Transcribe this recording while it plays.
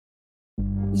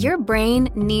Your brain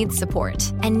needs support,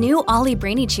 and new Ollie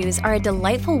Brainy Chews are a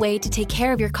delightful way to take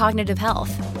care of your cognitive health.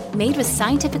 Made with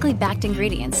scientifically backed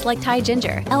ingredients like Thai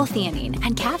ginger, L-theanine,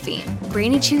 and caffeine,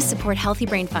 Brainy Chews support healthy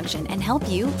brain function and help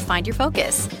you find your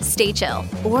focus, stay chill,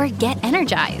 or get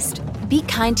energized. Be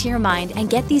kind to your mind and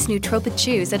get these nootropic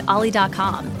chews at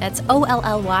ollie.com. That's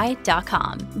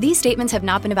OLLY.com. These statements have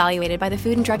not been evaluated by the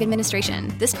Food and Drug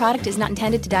Administration. This product is not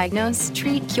intended to diagnose,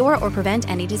 treat, cure, or prevent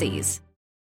any disease.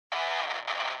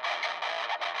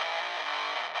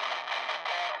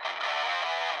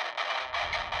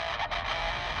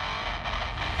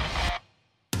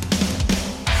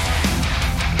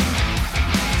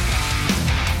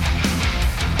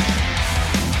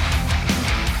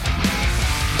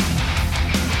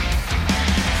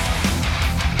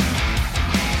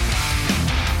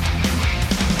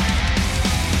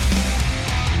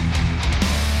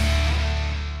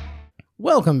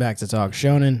 Welcome back to Talk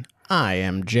Shonen. I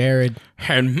am Jared.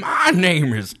 And my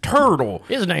name is Turtle.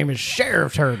 His name is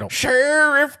Sheriff Turtle.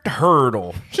 Sheriff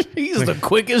Turtle. He's the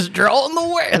quickest draw in the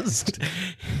West.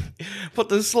 But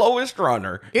the slowest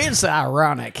runner. It's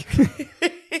ironic.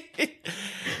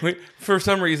 For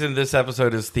some reason, this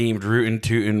episode is themed Rootin'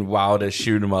 Tootin' Wildest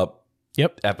Shoot 'em Up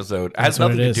episode. It has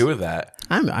nothing to do with that.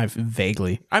 I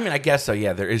vaguely. I mean, I guess so,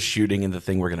 yeah. There is shooting in the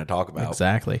thing we're going to talk about.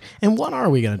 Exactly. And what are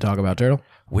we going to talk about, Turtle?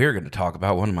 We're going to talk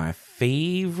about one of my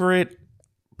favorite,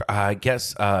 I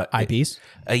guess... IPs?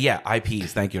 Yeah,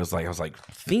 IPs. Thank you. I was like,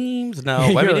 themes? No.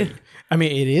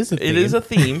 It is a theme. It is a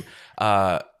theme.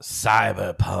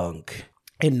 Cyberpunk.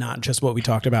 And not just what we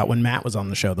talked about when Matt was on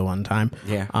the show the one time.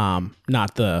 Yeah.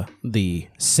 Not the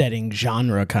setting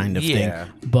genre kind of Yeah.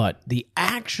 thing, but the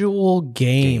actual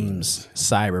games.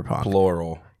 Cyberpunk.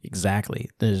 Plural. Exactly.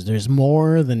 There's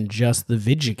more than just the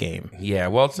video game. Yeah,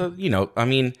 well, so, I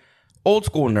mean, old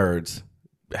school nerds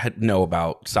know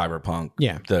about Cyberpunk,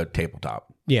 Yeah. the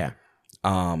tabletop. Yeah.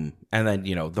 And then,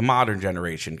 the modern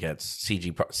generation gets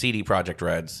CD Projekt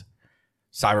Red's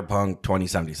Cyberpunk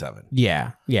 2077.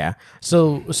 Yeah, yeah.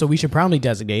 So we should probably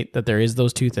designate that there is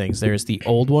those two things. There's the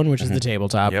old one, which is the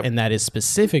tabletop, Yep. and that is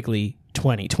specifically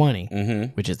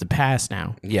 2020, which is the past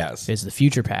now. Yes. It's the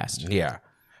future past. Yeah.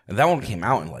 And that one came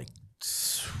out in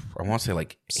I want to say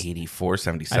 84,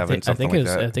 77, I something think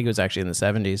like that. I think it was actually in the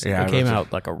 70s. Yeah, it came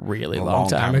out like a really long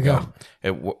time ago.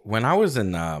 When I was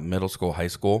in middle school, high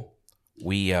school,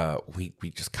 we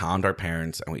just conned our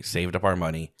parents and we saved up our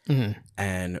money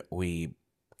and we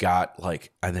got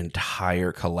an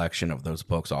entire collection of those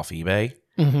books off eBay.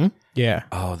 Yeah.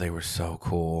 Oh, they were so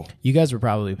cool. You guys were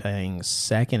probably paying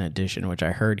second edition, which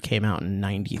I heard came out in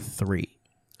 93.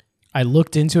 I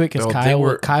looked into it because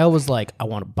Kyle was like, I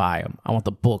want to buy them. I want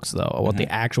the books, though. I want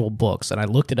the actual books. And I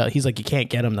looked it up. He's like, you can't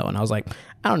get them, though. And I was like,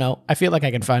 I don't know. I feel like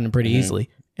I can find them pretty easily.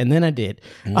 And then I did.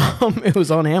 It was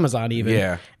on Amazon even.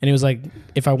 Yeah. And it was like,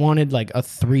 if I wanted a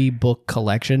 3-book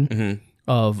collection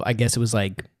of, I guess it was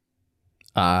the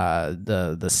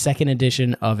second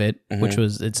edition of it, which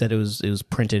was, it said it was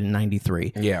printed in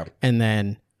 93. Yeah. And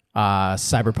then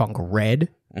Cyberpunk Red,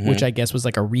 which I guess was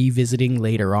a revisiting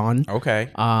later on. Okay.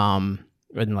 And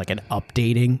an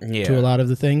updating to Yeah. a lot of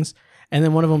the things. And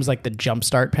then one of them was the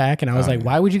Jumpstart pack. And I was like,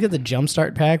 why would you get the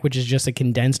Jumpstart pack, which is just a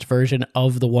condensed version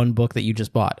of the one book that you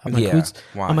just bought? I'm like, Yeah.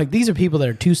 Why? I'm like, these are people that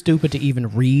are too stupid to even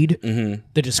read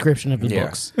the description of the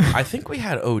books. I think we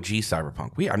had OG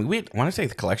Cyberpunk. We had, when I say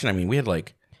the collection, I mean, we had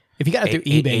If you got it through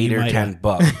eBay, eight you or might 10 have.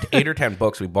 bucks. 8 or 10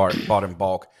 books we bought in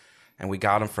bulk, and we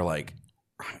got them for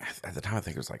at the time I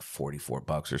think it was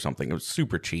 $44 or something. It was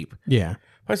super cheap. Yeah.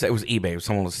 But it was eBay.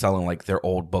 Someone was selling their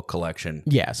old book collection.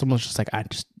 Yeah. Someone's just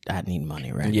I need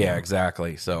money right Yeah, now.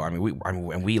 exactly. So I mean, we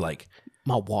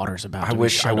My water's about to I be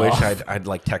wish shut off. I'd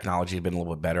technology had been a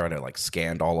little bit better. I'd have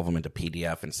scanned all of them into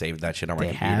PDF and saved that shit on my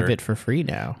They computer. have it for free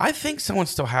now. I think someone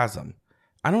still has them.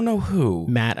 I don't know who.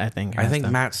 Matt, I think. I has think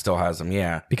them. Matt still has them.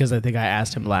 Yeah. Because I think I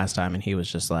asked him last time and he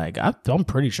was just like, I'm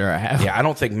pretty sure I have. Yeah. I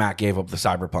don't think Matt gave up the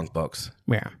Cyberpunk books.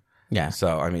 Yeah. Yeah.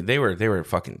 So I mean, they were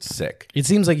fucking sick. It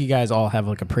seems like you guys all have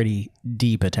a pretty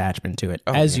deep attachment to it.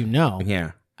 As you know,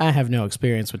 Yeah. I have no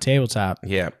experience with tabletop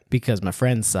Yeah. because my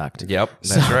friends sucked. Yep.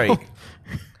 That's right.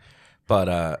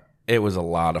 But it was a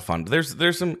lot of fun.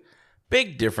 There's some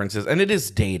big differences, and it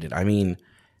is dated. I mean,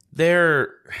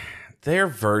 their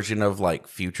version of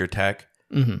future tech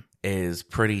is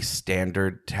pretty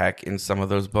standard tech in some of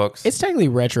those books. It's technically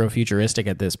retro futuristic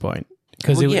at this point.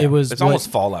 Because Well, it was it's almost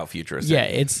Fallout futuristic. Yeah,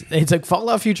 it's like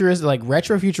Fallout futuristic,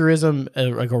 retrofuturism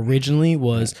originally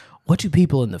was what do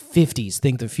people in the 50s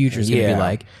think the future is going to be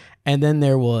like? And then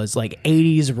there was like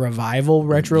 80s revival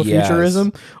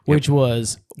retrofuturism, which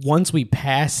was once we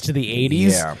passed the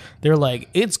 80s, they're like,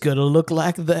 it's going to look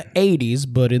like the 80s,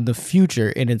 but in the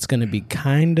future, and it's going to be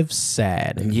kind of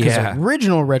sad. Because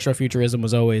original retrofuturism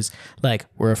was always like,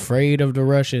 we're afraid of the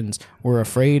Russians, we're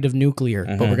afraid of nuclear,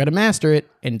 but we're going to master it,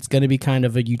 and it's going to be kind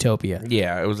of a utopia.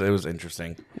 Yeah, it was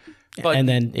interesting. But, and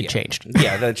then it changed.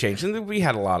 Yeah, that changed. And we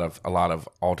had a lot of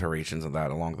alterations of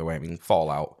that along the way. I mean,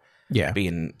 Fallout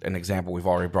being an example we've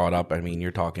already brought up. I mean,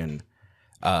 you're talking,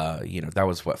 that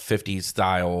was 50s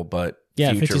style, but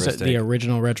futuristic. 50s, the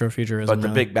original retrofuturism. But the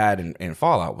big bad in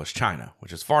Fallout was China,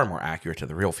 which is far more accurate to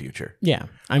the real future. Yeah.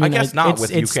 I guess not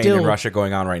with Ukraine and Russia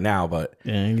going on right now, but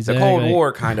the Cold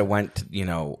War kind of went,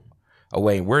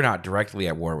 away. We're not directly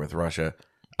at war with Russia.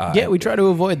 We try to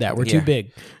avoid that. We're too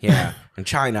big. Yeah. And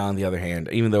China, on the other hand,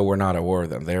 even though we're not at war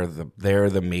with them, they're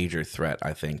the major threat,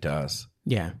 I think, to us.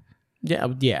 Yeah.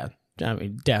 Yeah. I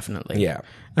mean, definitely. Yeah.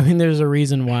 I mean, there's a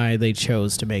reason why they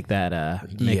chose to make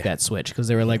that switch, because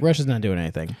they were like, Russia's not doing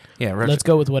anything. Yeah. Let's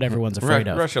go with what everyone's afraid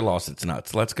of. Russia lost its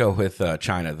nuts. Let's go with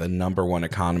China, the number one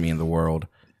economy in the world.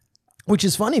 Which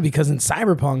is funny because in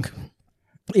Cyberpunk,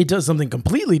 it does something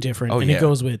completely different, it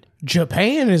goes with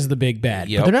Japan is the big bad.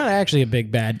 But they're not actually a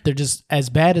big bad. They're just as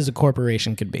bad as a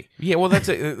corporation could be. Yeah, well, that's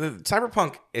it.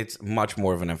 Cyberpunk, it's much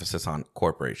more of an emphasis on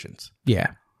corporations.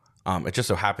 Yeah. It just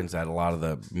so happens that a lot of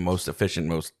the most efficient,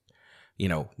 most,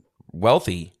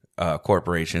 wealthy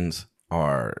corporations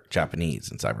are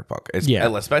Japanese in Cyberpunk.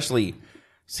 Especially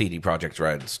CD Projekt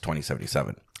Red's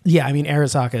 2077. Yeah, I mean,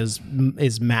 Arasaka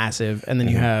is massive, and then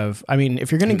you have, I mean,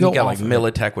 if you're going to go, you got like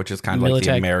Militech, which is kind of like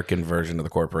the American version of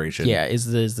the corporation. Yeah,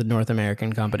 is the North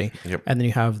American company. Yep. And then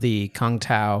you have the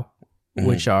Kongtao,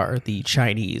 which are the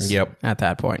Chinese. At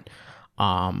that point.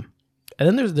 And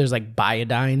then there's like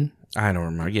Biodyne. I don't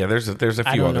remember. Yeah, there's a few other.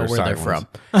 I don't know where they're from.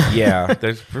 Yeah,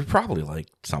 there's probably like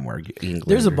somewhere England.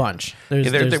 There's a bunch. They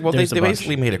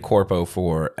basically made a corpo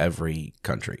for every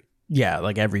country. Yeah,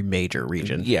 like every major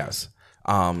region. Yes.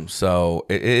 So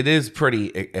it is pretty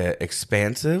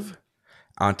expansive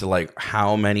onto like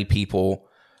how many people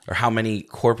or how many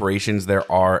corporations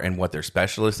there are and what their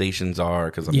specializations are.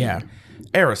 Because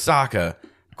Arasaka,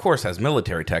 of course, has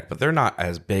military tech, but they're not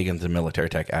as big into military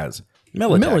tech as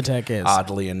Militech is,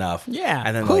 oddly enough. Yeah,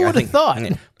 and then who would have thought?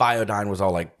 Biodyne was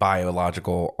all like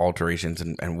biological alterations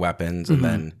and weapons, and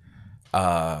then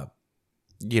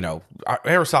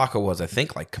Arasaka was, I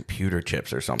think, like computer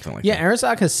chips or something like that. Yeah,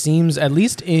 Arasaka seems, at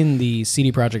least in the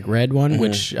CD Projekt Red one,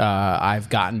 which I've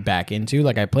gotten back into.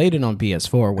 Like, I played it on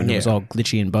PS4 when it was all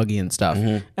glitchy and buggy and stuff,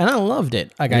 and I loved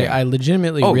it. Like, I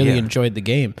legitimately really enjoyed the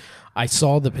game. I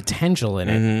saw the potential in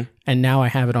it, and now I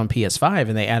have it on PS5,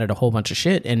 and they added a whole bunch of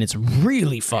shit, and it's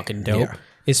really fucking dope. Yeah.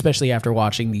 Especially after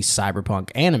watching the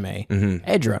Cyberpunk anime,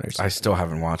 Edgerunners. I still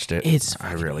haven't watched it.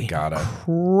 I really gotta.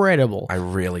 Incredible. I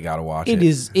really gotta watch it.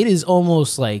 It is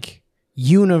almost like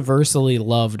universally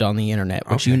loved on the internet,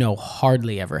 which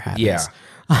hardly ever happens.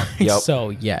 Yeah.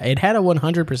 So it had a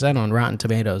 100% on Rotten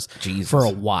Tomatoes for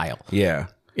a while. Yeah.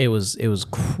 It was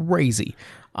crazy.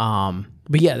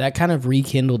 But yeah, that kind of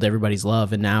rekindled everybody's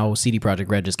love, and now CD Projekt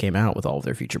Red just came out with all of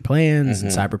their future plans, and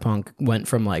Cyberpunk went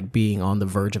from like being on the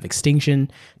verge of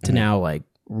extinction to now like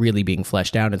really being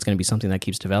fleshed out. It's going to be something that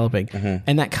keeps developing,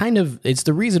 and that kind of, it's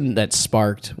the reason that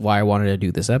sparked why I wanted to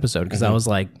do this episode, because I was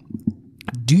like,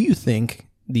 do you think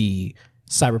the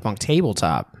Cyberpunk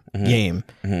tabletop game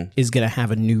is going to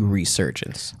have a new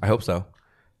resurgence? I hope so.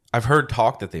 I've heard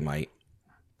talk that they might.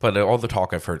 But all the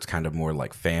talk I've heard is kind of more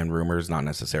like fan rumors, not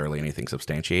necessarily anything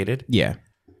substantiated. Yeah.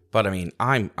 But I mean,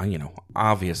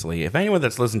 obviously, if anyone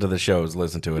that's listened to the show has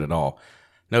listened to it at all,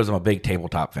 knows I'm a big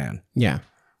tabletop fan. Yeah.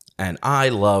 And I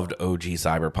loved OG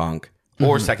Cyberpunk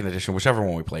or second edition, whichever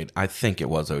one we played. I think it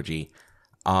was OG.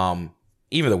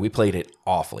 Even though we played it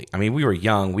awfully. I mean, we were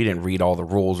young. We didn't read all the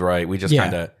rules right. We just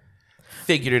kind of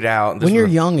figured it out. When you're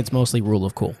young, it's mostly rule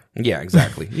of cool. Yeah,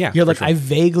 exactly. Yeah, you're like, sure. I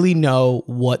vaguely know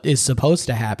what is supposed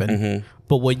to happen,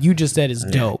 but what you just said is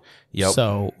dope. Yep.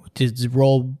 So just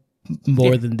roll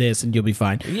more than this, and you'll be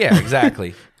fine. Yeah,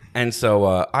 exactly. And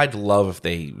so I'd love if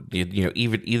they,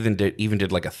 even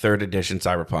did like a third edition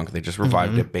Cyberpunk. They just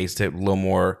revived it, based it a little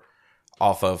more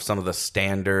off of some of the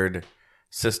standard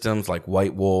systems like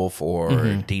White Wolf or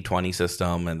D20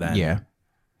 system, and then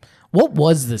What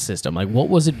was the system? Like, what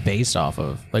was it based off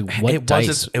of? Like, what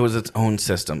dice? It was its own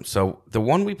system. So the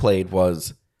one we played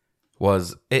was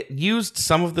it used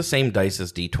some of the same dice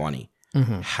as D20.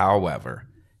 However,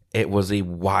 it was a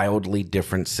wildly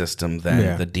different system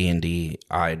than the D&D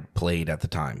I'd played at the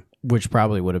time. Which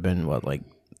probably would have been, what, like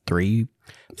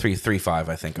 3.5,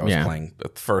 I think I was playing. The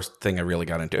first thing I really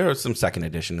got into. There was some second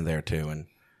edition in there, too, and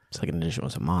Second edition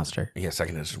was a monster. Yeah,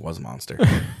 second edition was a monster.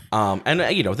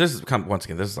 And you know, this is once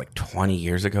again, this is like 20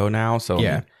 years ago now. So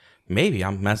yeah. I mean, maybe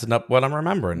I'm messing up what I'm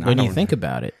remembering. When you think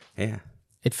about it, yeah,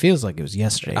 it feels like it was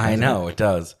yesterday. I know it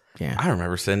does. Yeah, I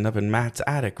remember sitting up in Matt's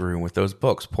attic room with those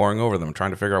books, poring over them,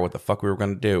 trying to figure out what the fuck we were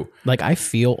going to do. Like I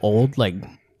feel old, like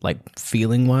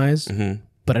feeling wise,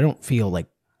 but I don't feel like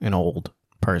an old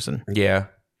person. Yeah,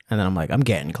 and then I'm like, I'm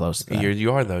getting close to that.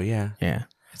 You are though. Yeah, yeah,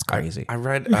 it's crazy. I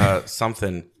read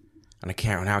something, and I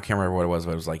can't remember what it was,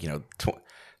 but it was like, you know,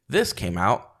 this came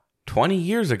out 20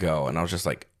 years ago, and I was just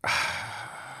like,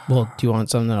 well, do you want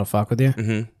something that'll fuck with you?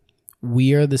 Mm-hmm.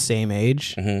 We are the same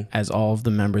age as all of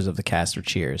the members of the cast of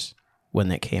Cheers when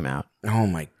that came out. Oh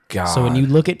my God. So when you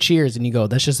look at Cheers and you go,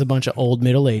 that's just a bunch of old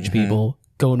middle-aged people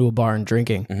going to a bar and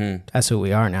drinking. That's who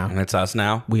we are now. And it's us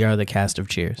now? We are the cast of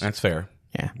Cheers. That's fair.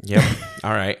 Yeah. Yep.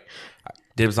 All right.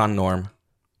 Dibs on Norm.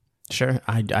 Sure.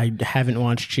 I haven't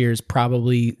watched Cheers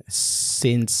probably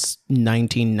since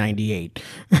 1998.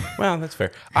 Well, that's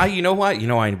fair. You know what? You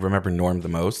know I remember Norm the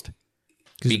most?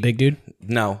 He's a big dude?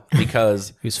 No,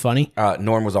 because he was funny.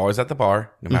 Norm was always at the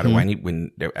bar, no matter when he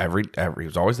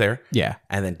was always there. Yeah.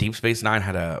 And then Deep Space Nine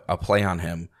had a play on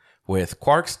him with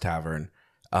Quark's Tavern,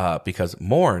 because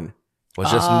Morn was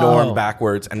just Norm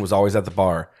backwards and was always at the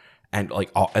bar, and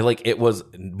it was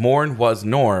Morn was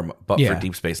Norm, but for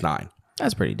Deep Space Nine.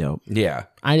 That's pretty dope. Yeah.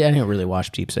 I didn't really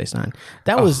watch Deep Space Nine.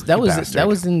 That was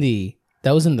in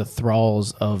the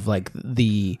thralls of like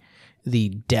the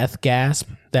death gasp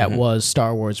that was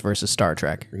Star Wars versus Star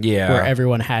Trek. Yeah. Where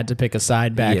everyone had to pick a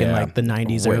side back in like the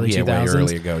 90s, early 2000s. Way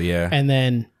early ago, yeah. And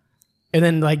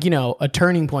then like, you know, a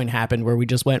turning point happened where we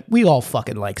just went, we all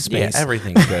fucking like space. Yeah,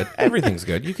 everything's good. Everything's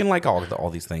good. You can like all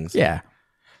these things. Yeah.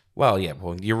 Well, yeah,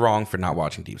 you're wrong for not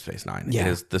watching Deep Space Nine. Yeah.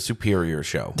 It is the superior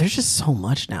show. There's just so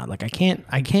much now. Like I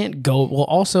can't go. Well,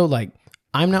 also like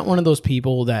I'm not one of those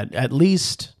people that at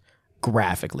least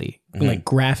graphically, like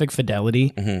graphic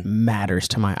fidelity matters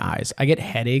to my eyes. I get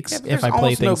headaches if I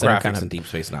play things that are graphics kind of in Deep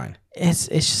Space Nine. It's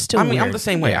just still. I mean, weird. I'm the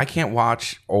same way. I can't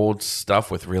watch old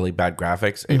stuff with really bad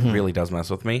graphics. It really does mess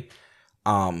with me.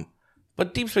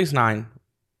 But Deep Space Nine,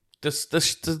 the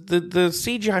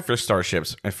CGI for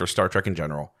starships and for Star Trek in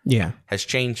general, has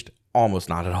changed almost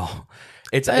not at all.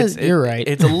 You're right.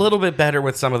 It's a little bit better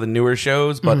with some of the newer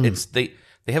shows, but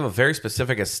they have a very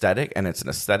specific aesthetic, and it's an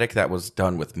aesthetic that was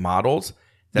done with models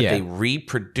that they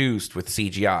reproduced with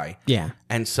CGI. Yeah.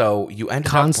 And so you ended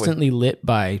constantly up with, lit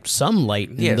by some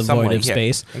light in the void of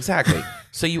space. Exactly.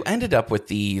 So you ended up with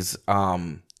these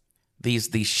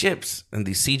ships and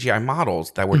these CGI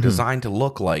models that were designed to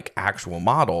look like actual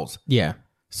models. Yeah.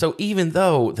 So even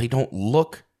though they don't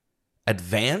look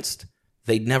advanced,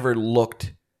 they never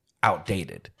looked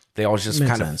outdated. They all just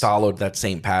kind of followed that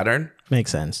same pattern.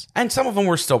 Makes sense. And some of them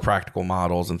were still practical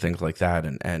models and things like that.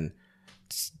 And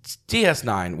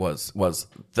DS9 was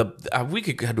we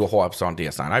could do a whole episode on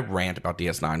DS9. I rant about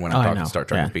DS9 when I'm talking to Star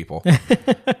Trek with people.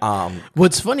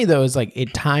 What's funny though is like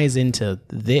it ties into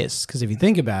this because if you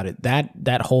think about it,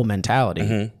 that whole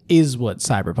mentality is what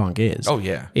cyberpunk is. Oh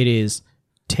yeah, it is.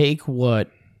 Take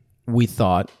what we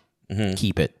thought,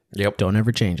 keep it. Yep. Don't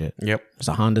ever change it. Yep. It's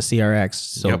a Honda CRX,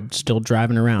 so still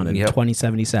driving around in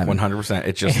 2077. 100%.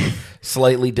 It's just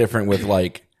slightly different with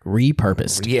like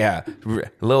repurposed. Yeah,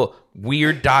 little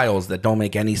weird dials that don't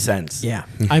make any sense. Yeah,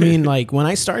 I mean, like when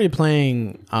I started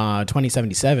playing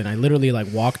 2077, I literally like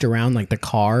walked around like the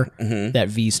car that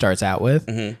V starts out with,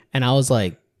 and I was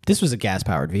like, this was a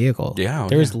gas-powered vehicle. Yeah,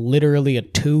 there was literally a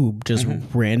tube just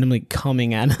randomly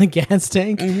coming out of the gas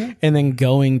tank and then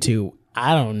going to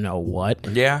I don't know what.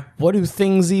 Yeah. What do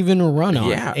things even run on?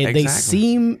 Yeah,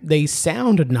 exactly. They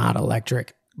sound not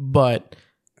electric, but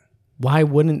why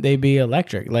wouldn't they be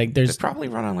electric? Like they probably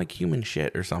run on like human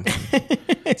shit or something.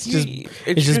 It's just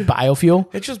biofuel.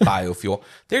 It's just biofuel.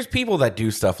 There's people that do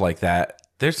stuff like that.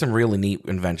 There's some really neat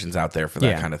inventions out there for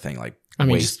that kind of thing, like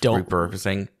waste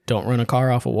repurposing. Don't run a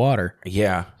car off of water.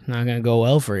 Yeah. Not gonna go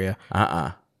well for you.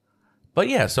 But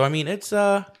yeah, so I mean it's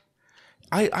I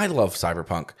love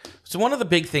Cyberpunk. So one of the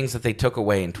big things that they took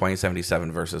away in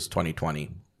 2077 versus 2020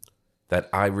 that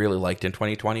I really liked in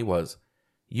 2020 was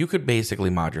you could basically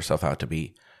mod yourself out to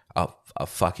be a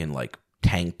fucking like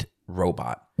tanked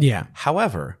robot. Yeah.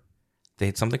 However, they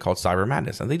had something called Cyber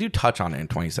Madness, and they do touch on it in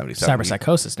 2077. Cyber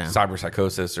Psychosis now. Cyber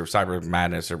Psychosis or Cyber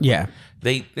Madness or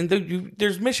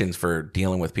there's missions for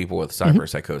dealing with people with cyber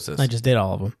psychosis. I just did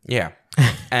all of them. Yeah.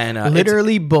 And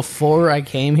literally before I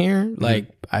came here, like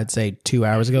I'd say 2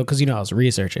 hours ago, because I was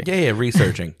researching. Yeah,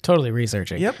 researching. Totally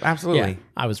researching. Yep, absolutely. Yeah,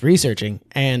 I was researching,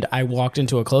 and I walked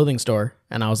into a clothing store,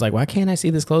 and I was like, why can't I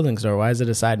see this clothing store? Why is it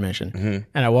a side mission?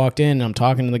 And I walked in, and I'm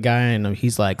talking to the guy, and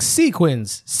he's like,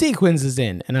 Sequins is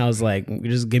in. And I was like,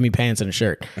 just give me pants and a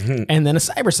shirt. And then a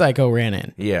Cyber Psycho ran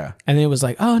in. Yeah. And it was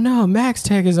like, oh no, Max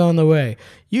Tech is on the way.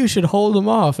 You should hold him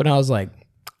off. And I was like,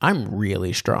 I'm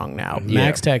really strong now.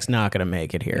 Max Tech's not going to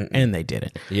make it here. And they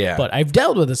didn't. Yeah. But I've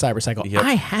dealt with a Cyber Psycho. Yep.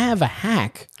 I have a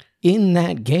hack in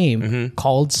that game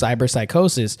called Cyber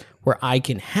Psychosis where I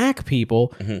can hack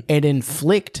people and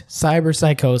inflict cyber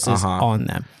psychosis on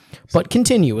them. But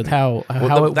continue with how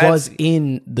it was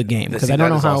in the game, because I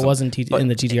don't know how it was in the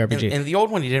TTRPG. In the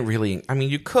old one, you didn't really... I mean,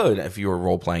 you could, if you were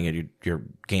role-playing it, your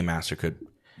game master could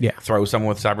throw someone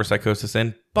with cyber psychosis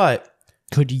in, but...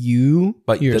 Could you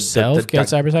yourself get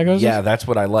cyber psychosis? Yeah, that's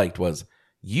what I liked was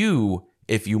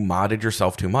if you modded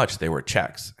yourself too much, they were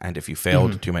checks. And if you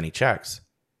failed too many checks,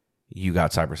 you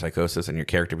got cyber psychosis and your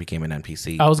character became an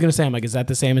NPC. I was going to say, I'm like, is that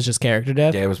the same as just character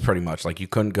death? Yeah, it was pretty much. Like, you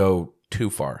couldn't go too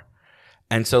far.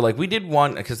 And so, like, we did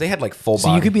one, because they had, like, full body.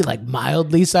 So you could be, like,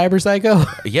 mildly cyber psycho?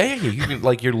 Yeah. You could,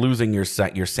 like, you're losing your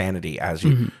sanity as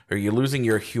you... Or you're losing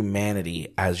your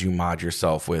humanity as you mod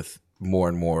yourself with more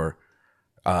and more...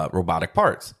 robotic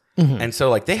parts. And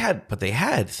so like they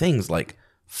had things like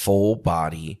full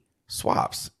body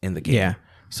swaps in the game. Yeah.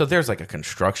 So there's like a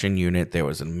construction unit, there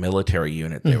was a military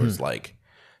unit, there was like,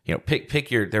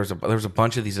 pick your, there was a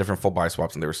bunch of these different full body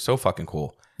swaps, and they were so fucking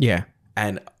cool. Yeah.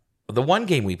 And the one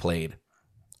game we played,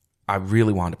 I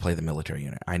really wanted to play the military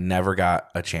unit. I never got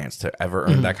a chance to ever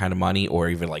earn that kind of money or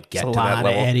even like get to that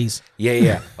level. Of eddies.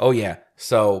 Yeah. Oh yeah.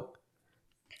 So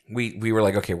we were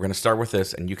like, okay, we're going to start with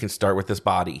this, and you can start with this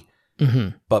body.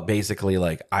 But basically,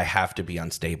 like, I have to be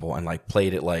unstable, and like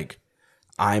played it like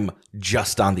I'm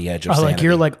just on the edge of sanity. Like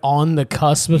you're like on the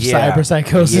cusp of cyber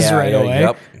psychosis right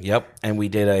away. Yep. And we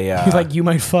did a... like you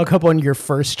might fuck up on your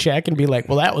first check and be like,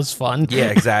 well, that was fun.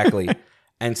 Yeah, exactly.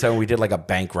 And so we did like a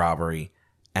bank robbery,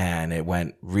 and it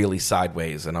went really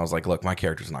sideways. And I was like, look, my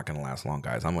character's not going to last long,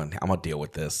 guys. I'm gonna deal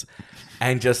with this.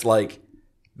 And just like...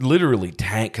 literally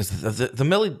tank, because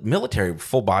the military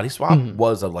full body swap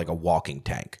was like a walking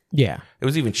tank. Yeah, it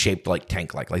was even shaped like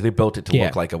tank like they built it to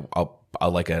look like a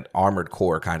like an armored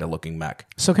core kind of looking mech.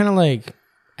 So kind of like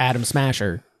Atom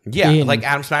Smasher. Yeah, like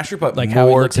Atom Smasher, but like more how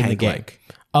it looks in the game. Like.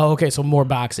 Oh, okay, so more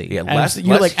boxy. Yeah, less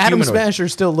like Atom Smasher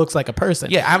still looks like a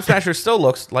person. Yeah, Atom Smasher still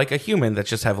looks like a human that's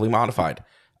just heavily modified.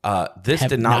 This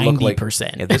did not look like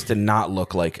 90%. Yeah, this did not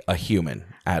look like a human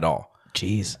at all.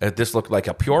 Jeez, this looked like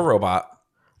a pure robot.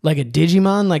 Like a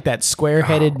Digimon, like that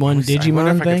square-headed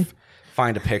Digimon thing?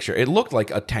 Find a picture. It looked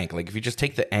like a tank. Like if you just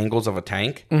take the angles of a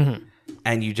tank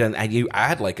and you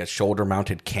add like a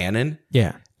shoulder-mounted cannon.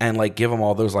 Yeah. And like give them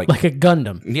all those like a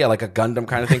Gundam. Yeah, like a Gundam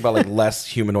kind of thing, but like less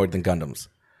humanoid than Gundams.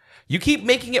 You keep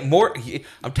making it more...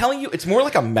 I'm telling you, it's more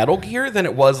like a Metal Gear than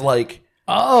it was like...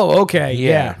 Oh, okay.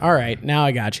 Yeah. All right. Now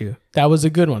I got you. That was a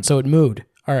good one. So it moved.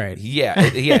 All right. Yeah.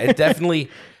 It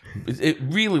definitely... It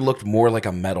really looked more like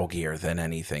a Metal Gear than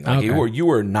anything. Like you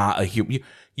were not a human.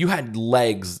 You had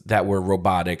legs that were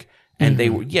robotic, and they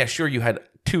were sure you had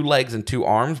 2 legs and 2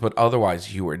 arms, but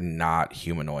otherwise you were not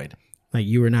humanoid. Like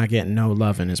you were not getting no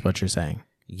loving, is what you're saying.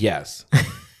 Yes.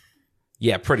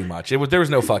 Yeah, pretty much. There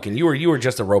was no fucking. You were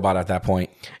just a robot at that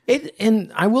point.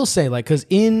 And I will say, like, because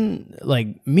in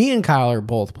like me and Kyle are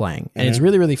both playing, and it's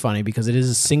really really funny because it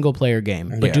is a single player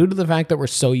game. But due to the fact that we're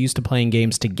so used to playing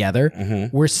games together,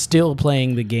 we're still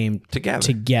playing the game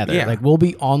together. Yeah. Like we'll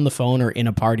be on the phone or in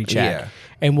a party chat,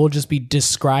 and we'll just be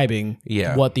describing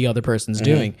what the other person's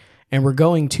doing. And we're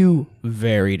going to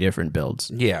very different builds.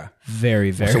 Yeah,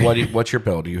 very very. So what's your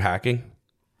build? Are you hacking?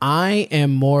 I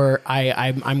am more.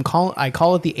 I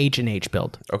call it the H&H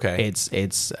build. Okay, it's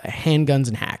handguns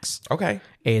and hacks. Okay,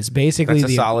 it's basically a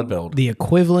solid build. The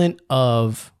equivalent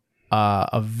of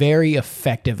a very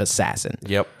effective assassin.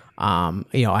 Yep.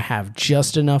 I have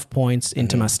just enough points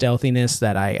into my stealthiness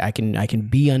that I can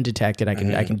be undetected. I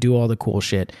can do all the cool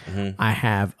shit. I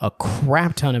have a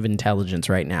crap ton of intelligence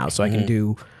right now, so I can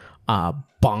do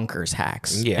bonkers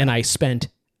hacks. Yeah. And I spent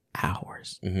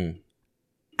hours.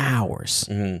 Hours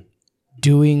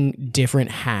doing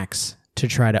different hacks to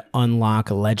try to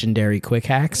unlock legendary quick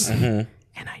hacks, and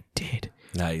I did.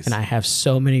 Nice. And I have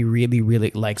so many really, really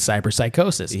like cyber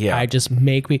psychosis. Yeah. I just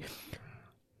make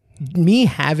me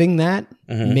having that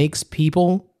makes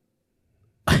people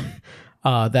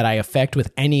that I affect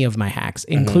with any of my hacks,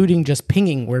 including just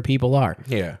pinging where people are.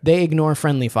 Yeah. They ignore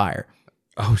friendly fire.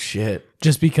 Oh shit.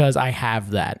 Just because I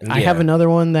have that. Yeah. I have another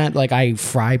one that like I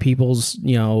fry people's,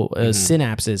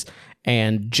 synapses,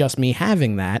 And just me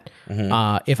having that,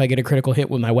 if I get a critical hit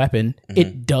with my weapon,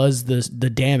 it does the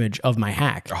damage of my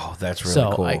hack. Oh, that's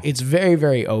really cool. It's very,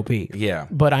 very OP. Yeah.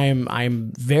 But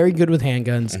I'm very good with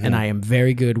handguns, and I am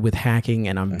very good with hacking,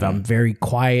 and I'm very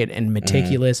quiet and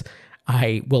meticulous.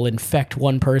 I will infect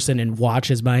one person and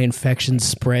watch as my infection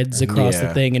spreads across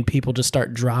the thing and people just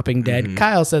start dropping dead.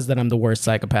 Kyle says that I'm the worst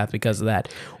psychopath because of that.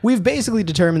 We've basically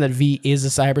determined that V is a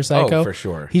cyber psycho. Oh, for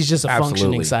sure. He's just a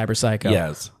functioning cyber psycho.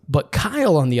 Yes. But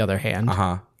Kyle, on the other hand,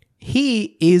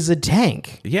 he is a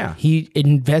tank. Yeah. He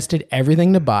invested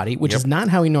everything to body, which is not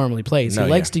how he normally plays. He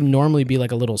likes to normally be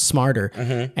like a little smarter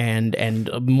and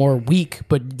more weak,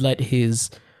 but let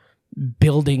his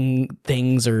building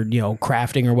things or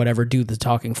crafting or whatever do the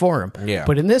talking for him. Yeah.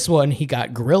 But in this one, he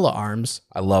got gorilla arms.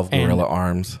 I love gorilla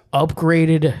arms.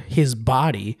 Upgraded his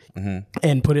body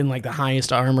and put in like the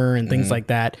highest armor and things like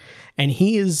that. And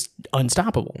he is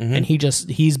unstoppable. And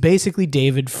he's basically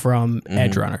David from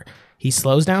Edge Runner. He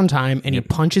slows down time and he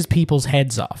punches people's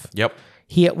heads off. Yep.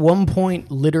 He at one point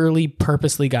literally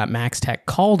purposely got Max Tech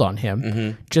called on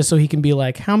him just so he can be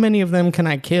like, how many of them can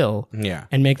I kill? Yeah.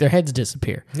 And make their heads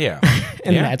disappear. Yeah.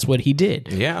 And that's what he did.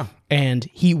 Yeah. And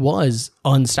he was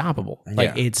unstoppable.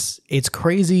 Like it's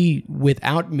crazy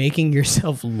without making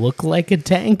yourself look like a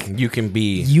tank. You can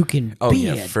be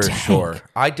a for tank. sure.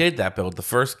 I did that build. The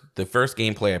first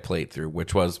gameplay I played through,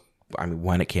 which was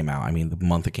when it came out. I mean, the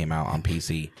month it came out on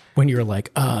PC. When you were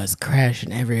like, oh, it's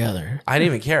crashing every other. I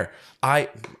didn't even care. I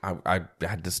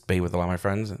had this debate with a lot of my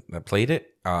friends that played it.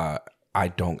 I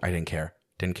didn't care.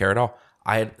 Didn't care at all.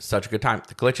 I had such a good time.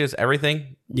 The glitches,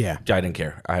 everything. Yeah. I didn't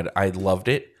care. I loved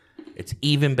it. It's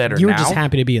even better now. You were just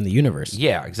happy to be in the universe.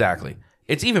 Yeah, exactly.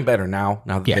 It's even better now.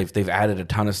 Now that they've added a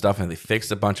ton of stuff and they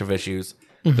fixed a bunch of issues.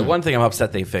 The one thing I'm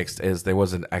upset they fixed is there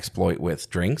was an exploit with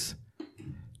drinks.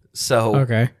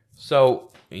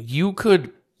 So you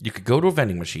could go to a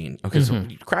vending machine. Okay, so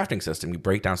crafting system, you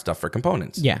break down stuff for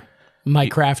components. Yeah. My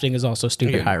crafting is also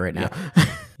stupid high right now.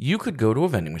 You could go to a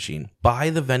vending machine,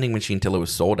 buy the vending machine till it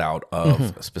was sold out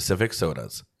of specific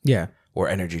sodas. Yeah. Or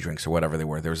energy drinks or whatever they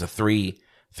were. There was a three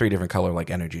different color like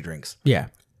energy drinks. Yeah.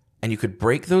 And you could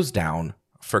break those down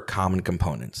for common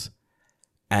components.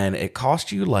 And it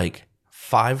cost you like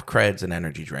 5 creds an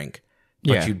energy drink.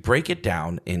 But you'd break it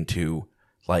down into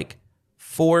like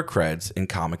 4 creds in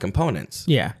common components.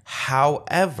 Yeah.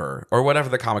 However, or whatever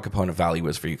the common component value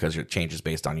is for you, because it changes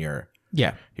based on your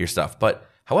stuff. But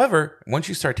however, once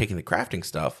you start taking the crafting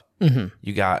stuff,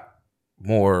 you got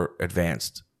more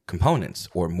advanced components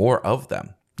or more of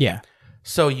them. Yeah.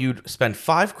 So you'd spend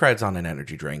 5 creds on an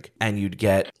energy drink and you'd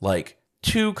get like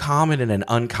 2 common and an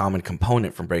uncommon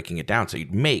component from breaking it down. So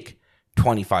you'd make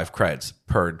 25 creds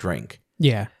per drink.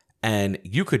 Yeah. And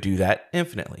you could do that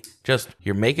infinitely. Just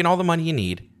you're making all the money you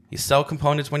need. You sell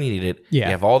components when you need it. Yeah.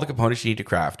 You have all the components you need to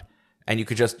craft. And you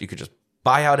could just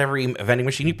buy out every vending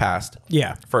machine you passed.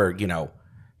 Yeah. For,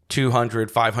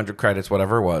 200, 500 credits,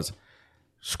 whatever it was.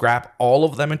 Scrap all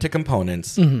of them into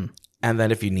components. And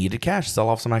then if you needed cash, sell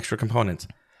off some extra components.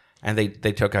 And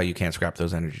they took out you can't scrap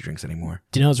those energy drinks anymore.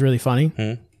 Do you know what's really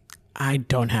funny? I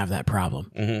don't have that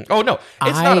problem. Oh, no.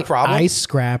 It's not a problem. I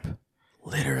scrap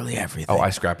literally everything. Oh,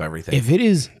 I scrap everything. If it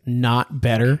is not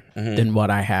better than what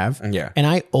I have, and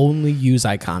I only use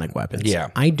iconic weapons. Yeah.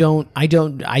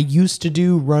 I used to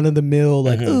do run of the mill,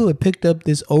 like, oh, I picked up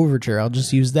this Overture. I'll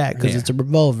just use that because it's a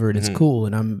revolver and it's cool.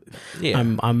 And I'm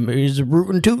it's a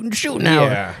rootin' tootin' shooting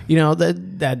hour.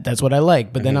 That's what I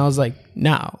like. But then I was like,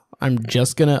 no, I'm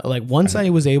just gonna once I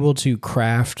was able to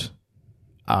craft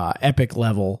epic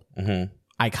level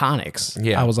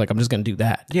iconics. I was like, I'm just going to do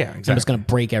that. Yeah, exactly. I'm just going to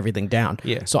break everything down.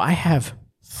 Yeah. So I have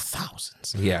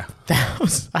thousands. Yeah.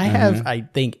 I have, I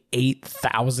think,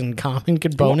 8,000 common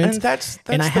components. And that's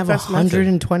and I have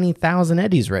 120,000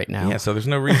 eddies right now. Yeah, so there's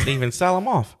no reason to even sell them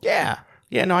off. Yeah.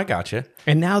 Yeah, no, I got you.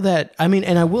 And now that,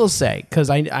 and I will say, because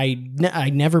I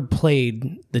never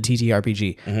played the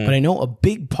TTRPG, but I know a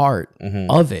big part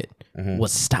of it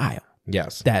was style.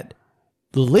 Yes. That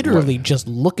literally just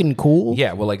looking cool.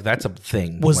 Yeah, well, that's a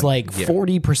thing. Was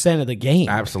 40% of the game.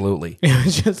 Absolutely. It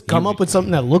was just come up with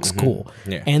something that looks cool.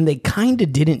 Yeah. And they kind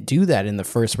of didn't do that in the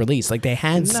first release. Like they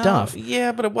had stuff.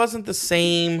 Yeah, but it wasn't the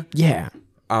same. Yeah.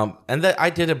 And I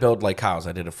did a build like Kyle's.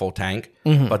 I did a full tank,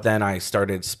 but then I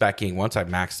started speccing. Once I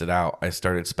maxed it out, I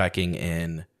started speccing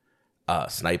in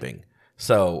sniping.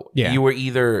 So you were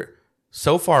either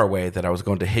so far away that I was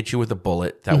going to hit you with a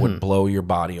bullet that would blow your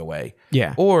body away.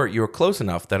 Yeah. Or you were close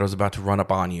enough that I was about to run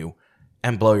up on you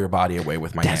and blow your body away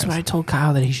with my hands. That's what I told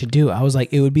Kyle that he should do. I was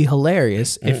like, it would be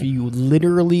hilarious if you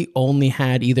literally only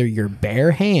had either your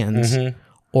bare hands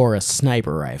or a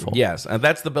sniper rifle. Yes, and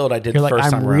that's the build I did You're the like,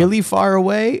 first time I'm around. really far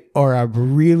away or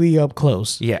I'm really up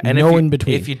close. Yeah, and no in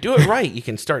between. If you do it right, you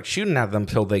can start shooting at them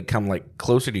until they come like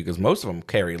closer to you, because most of them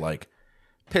carry like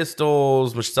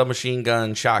pistols, submachine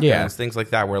guns, shotguns, things like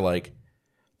that, where like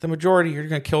the majority you're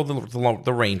going to kill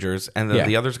the rangers, and then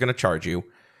the other's going to charge you,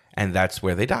 and that's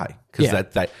where they die, because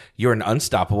that you're an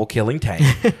unstoppable killing tank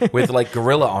with like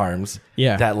gorilla arms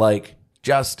that like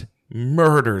just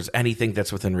murders anything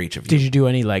that's within reach of you. Did you do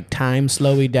any like time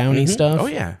slowy downy stuff? Oh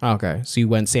yeah. Okay, so you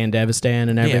went Sandevistan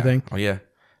and everything. Oh yeah.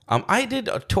 I did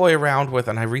toy around with,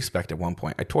 and I respec at one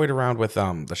point. I toyed around with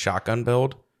the shotgun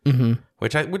build,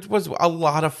 which was a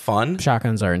lot of fun.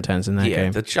 Shotguns are intense in that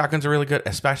game. The shotguns are really good,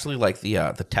 especially like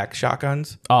the tech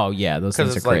shotguns. Oh yeah, those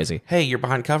things are crazy. Like, hey, you're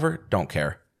behind cover. Don't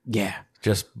care. Yeah.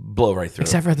 Just blow right through.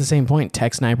 Except for at the same point,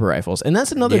 tech sniper rifles. And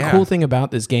that's another cool thing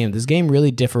about this game. This game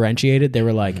really differentiated. They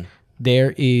were like,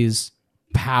 there is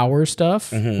power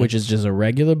stuff, which is just a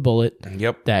regular bullet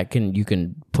that you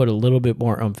can put a little bit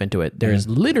more oomph into it. There's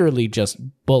literally just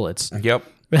bullets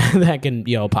that can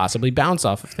possibly bounce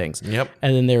off of things. And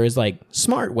then there is like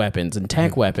smart weapons and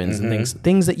tech weapons and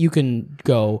things that you can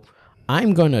go,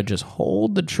 I'm going to just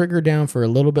hold the trigger down for a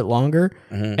little bit longer.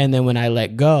 And then when I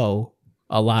let go,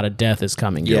 a lot of death is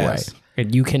coming your way.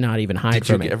 And you cannot even hide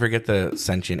from it. Did you ever get the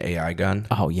sentient AI gun?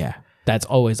 Oh, yeah. That's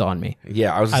always on me.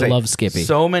 Yeah, I love Skippy.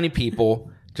 So many people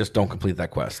just don't complete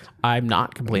that quest. I'm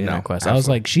not completing that quest. Absolutely. I was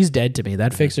like, she's dead to me.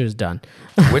 That fixer is done.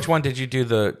 Which one did you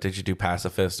do? Did you do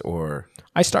Pacifist or?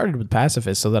 I started with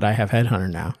Pacifist so that I have Headhunter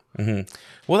now.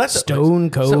 Well, that's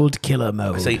Stone Cold Killer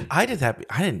mode. See, I did that.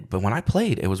 I didn't. But when I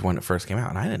played, it was when it first came out,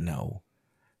 and I didn't know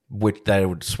that it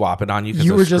would swap it on you.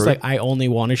 You were just like, I only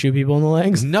want to shoot people in the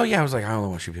legs? No, yeah, I was like, I only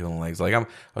want to shoot people in the legs. Like I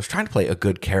was trying to play a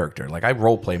good character. Like I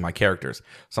role play my characters.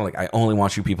 So I'm like, I only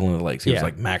want to shoot people in the legs. He was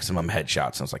like maximum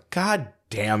headshots. And I was like, God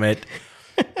damn it.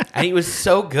 And he was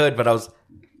so good, but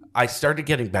I started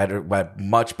getting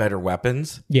much better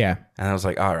weapons. Yeah. And I was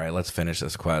like, all right, let's finish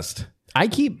this quest. I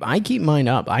keep mine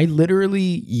up. I literally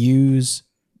use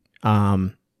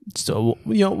so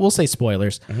we'll say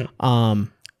spoilers.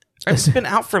 It's been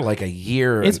out for like a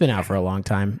year. It's been out for a long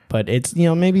time, but it's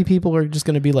maybe people are just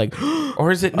going to be like,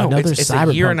 or is it no? It's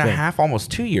a year and a half,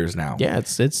 almost 2 years now. Yeah,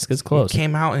 it's close. It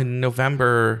came out in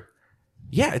November.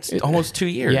 Yeah, it's almost 2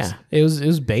 years. Yeah, it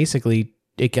was basically.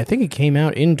 I think it came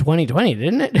out in 2020,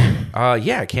 didn't it?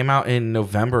 Yeah, it came out in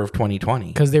November of 2020.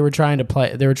 Because they were trying to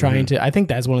play. They were trying to. I think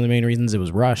that's one of the main reasons it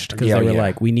was rushed. Because they were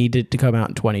like, we need it to come out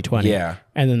in 2020. Yeah,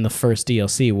 and then the first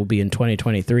DLC will be in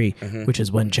 2023, which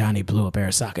is when Johnny blew up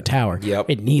Arasaka Tower. Yep,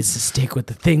 it needs to stick with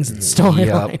the things in the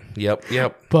storyline.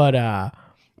 Yep. But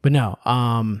no.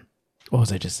 What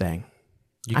was I just saying?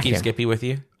 You keep Skippy with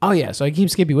you? Oh yeah, so I keep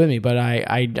Skippy with me, but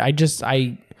I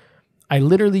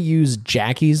literally use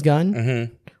Jackie's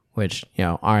gun, which,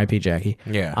 R.I.P. Jackie.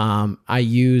 Yeah. I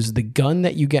use the gun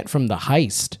that you get from the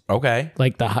heist. Okay.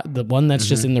 Like the one that's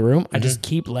just in the room. I just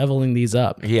keep leveling these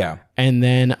up. Yeah. And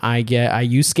then I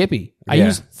use Skippy. I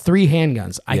use 3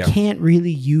 handguns. I can't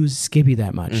really use Skippy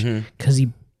that much because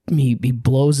he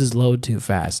blows his load too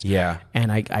fast. Yeah.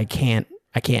 And I can't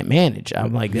manage.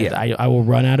 I'm like, I will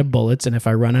run out of bullets, and if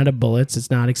I run out of bullets,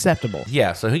 it's not acceptable.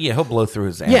 Yeah, so he'll blow through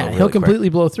his ammo. Yeah, he'll completely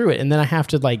blow through it, and then I have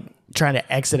to try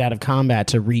to exit out of combat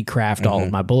to recraft all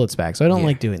of my bullets back. So I don't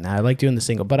like doing that. I like doing the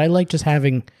single, but I like just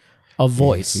having a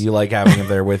voice. You like having him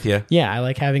there with you? Yeah, I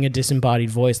like having a disembodied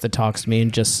voice that talks to me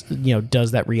and just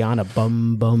does that Rihanna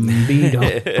bum bum beat.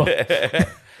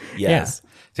 Yes.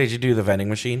 So did you do the vending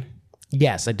machine?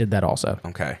 Yes, I did that also.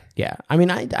 Okay. Yeah, I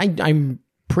mean, I'm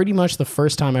pretty much the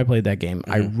first time I played that game,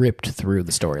 I ripped through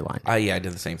the storyline. Yeah, I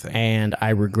did the same thing. And I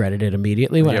regretted it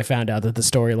immediately when I found out that the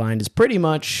storyline is pretty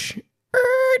much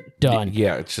done.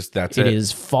 Yeah, it's just it. It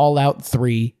is Fallout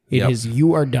 3. It is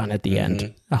you are done at the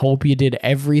end. I hope you did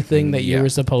everything that you were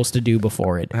supposed to do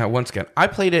before it. Once again, I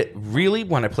played it really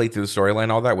when I played through the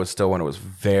storyline, all that was still when it was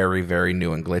very, very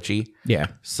new and glitchy. Yeah.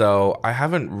 So I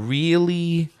haven't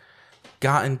really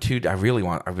gotten to, I've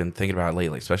been thinking about it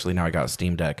lately, especially now I got a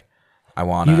Steam Deck. You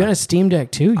got a Steam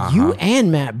Deck too? You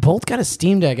and Matt both got a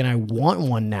Steam Deck, and I want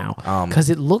one now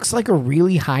because it looks like a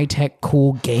really high-tech,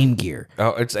 cool Game Gear.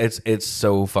 Oh, it's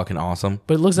so fucking awesome.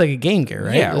 But it looks like a Game Gear,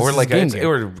 right? Yeah, or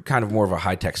or kind of more of a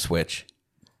high-tech Switch.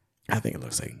 I think it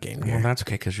looks like a Game Gear. Well, that's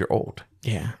okay because you're old.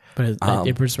 Yeah, but it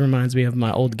just reminds me of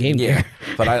my old Game Gear.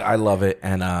 But I love it,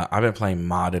 and I've been playing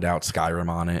modded out Skyrim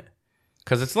on it.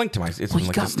 Because it's linked to Steam.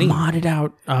 You got modded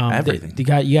out everything.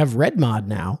 You have Red Mod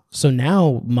now, so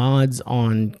now mods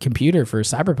on computer for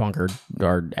Cyberpunk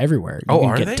are everywhere. You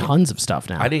can get tons of stuff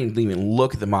now. I didn't even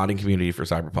look at the modding community for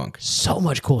Cyberpunk. So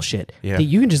much cool shit. Yeah,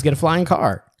 you can just get a flying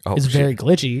car. is very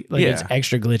glitchy. Like it's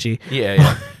extra glitchy.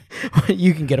 Yeah.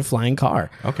 You can get a flying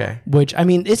car. Okay. Which, I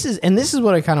mean, this is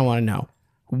what I kind of want to know.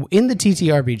 In the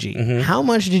TTRPG, how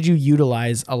much did you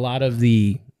utilize a lot of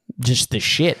the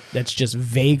shit that's just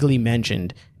vaguely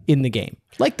mentioned in the game?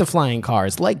 Like the flying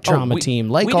cars, like Trauma Team,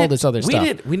 like all this other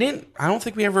stuff. We didn't, I don't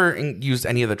think we ever used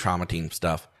any of the Trauma Team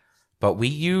stuff, but we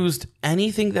used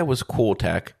anything that was cool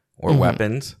tech or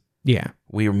weapons. Yeah.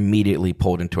 We immediately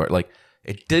pulled into it. Like,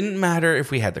 it didn't matter if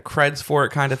we had the creds for it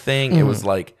kind of thing. It was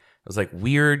like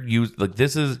weird.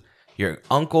 This is your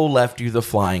uncle left you the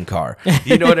flying car.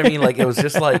 You know what I mean? Like, it was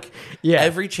just like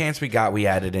every chance we got, we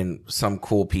added in some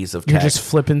cool piece of tech. You're just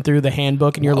flipping through the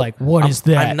handbook and you're like, what is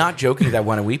that? I'm not joking that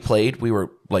when we played, we were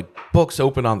like books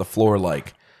open on the floor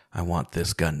like, I want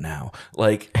this gun now.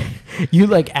 Like, you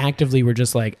like actively were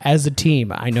just like, as a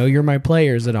team, I know you're my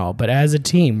players and all, but as a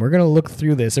team, we're going to look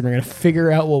through this and we're going to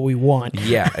figure out what we want.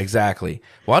 Yeah, exactly.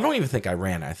 Well, I don't even think I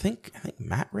ran it. I think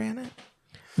Matt ran it.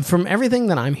 From everything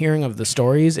that I'm hearing of the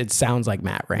stories, it sounds like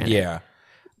Matt ran it. Yeah.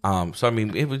 So, I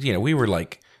mean, it was, we were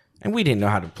like, and we didn't know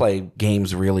how to play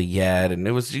games really yet. And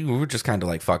we were just kind of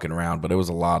like fucking around, but it was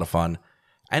a lot of fun.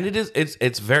 And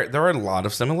there are a lot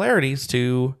of similarities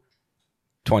to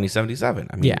 2077.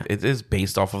 I mean, it is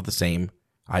based off of the same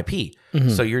IP.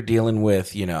 So you're dealing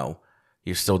with,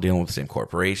 you're still dealing with the same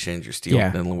corporations. You're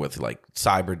still dealing with like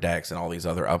Cyberdecks and all these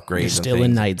other upgrades. You're still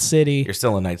in Night City. You're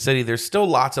still in Night City. There's still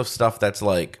lots of stuff that's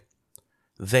like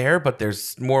there, but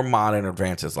there's more modern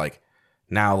advances. Like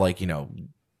now, like,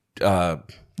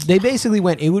 they basically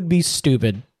went, it would be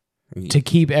stupid to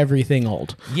keep everything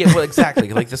old. Yeah, well,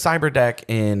 exactly. Like the Cyberdeck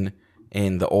in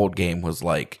the old game was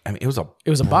like, I mean, it was a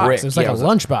box. It was like a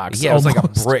lunchbox. Yeah, it was like a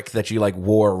brick that you like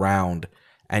wore around.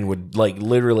 And would like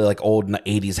literally like old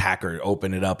 80s hacker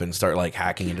open it up and start like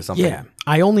hacking into something. Yeah.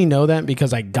 I only know that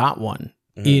because I got one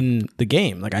in the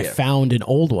game. Like I found an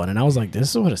old one and I was like, this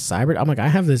is what a cyber. I'm like, I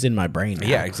have this in my brain now.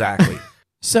 Yeah, exactly.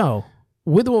 So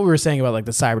with what we were saying about like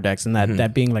the Cyberdecks and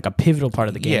that being like a pivotal part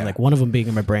of the game, like one of them being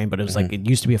in my brain, but it was like, it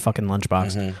used to be a fucking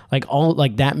lunchbox, like all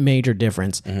like that major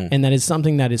difference. And that is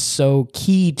something that is so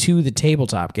key to the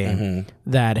tabletop game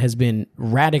that has been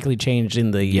radically changed in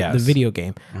the video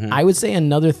game. I would say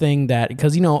another thing that,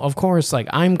 because, of course, like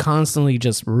I'm constantly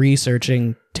just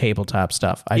researching tabletop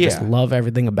stuff. I just love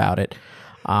everything about it.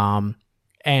 And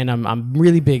I'm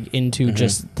really big into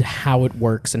just how it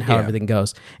works and how everything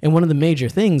goes. And one of the major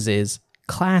things is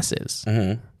classes.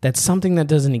 That's something that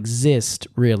doesn't exist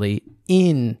really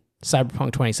in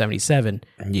Cyberpunk 2077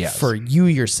 for you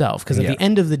yourself. Because at the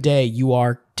end of the day, you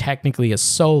are technically a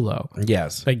solo.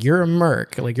 Yes. Like you're a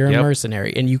merc, like you're a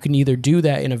mercenary. And you can either do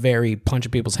that in a very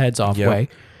punching people's heads off way,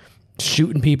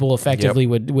 shooting people effectively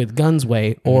with guns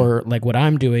way, or like what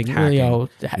I'm doing,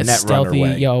 stealthy,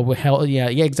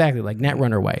 exactly, like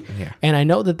Netrunner way. Yeah. And I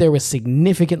know that there was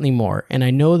significantly more, and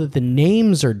I know that the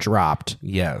names are dropped.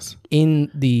 Yes. In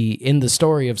the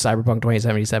story of Cyberpunk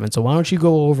 2077. So why don't you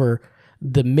go over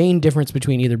the main difference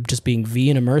between either just being V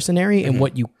and a mercenary and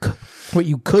what you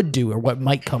could do or what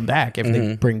might come back if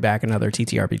they bring back another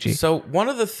TTRPG. So one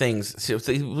of the things, so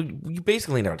you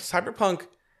basically know Cyberpunk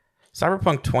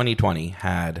 2020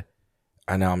 had,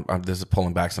 I know this is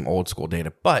pulling back some old school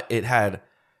data, but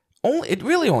it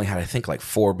really only had, I think, like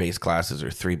 4 base classes or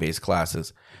 3 base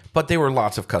classes, but there were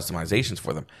lots of customizations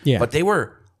for them. Yeah. But they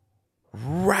were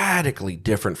radically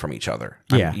different from each other.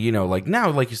 Yeah. Like now,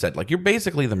 like you said, like you're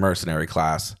basically the mercenary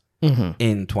class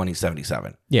in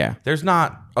 2077. Yeah. There's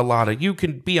not a lot of, you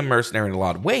can be a mercenary in a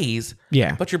lot of ways,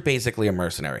 but you're basically a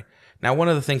mercenary. Now, one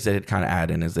of the things they did kind of add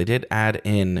in is they did add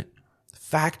in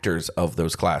factors of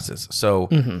those classes. So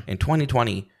in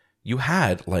 2020, you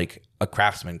had like a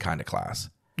craftsman kind of class.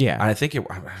 Yeah. And I think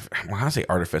when I say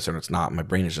artificer, it's not. My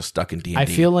brain is just stuck in D&D. I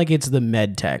feel like it's the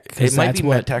med tech. It might be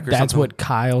med tech or something. That's what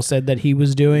Kyle said that he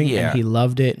was doing. Yeah. And he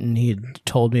loved it. And he had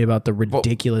told me about the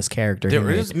ridiculous character. There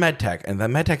is med tech, and the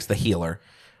med tech's the healer.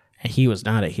 And he was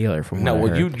not a healer from what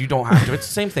I heard. You don't have to. It's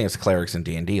the same thing as clerics in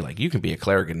D&D. Like you can be a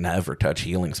cleric and never touch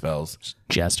healing spells.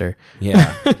 Jester.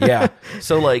 Yeah. Yeah.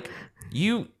 So like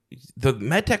the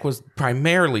medtech was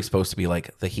primarily supposed to be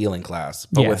like the healing class,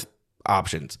 but with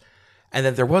options. And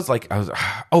then there was like,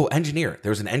 engineer.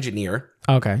 There was an engineer.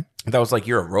 Okay. That was like,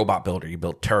 you're a robot builder. You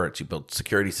build turrets. You build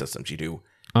security systems. You do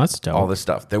that's dope. All this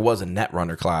stuff. There was a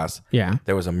Netrunner class. Yeah.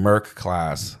 There was a Merc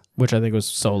class. Which I think was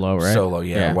Solo, right? Solo,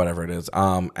 whatever it is.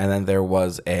 And then there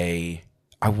was I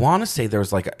want to say there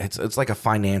was like, it's like a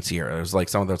financier. There's like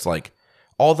someone that's like,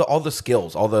 all the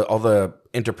skills, all the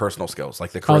interpersonal skills,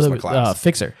 like the charisma class.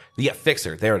 Fixer. Yeah,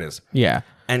 fixer. There it is. Yeah.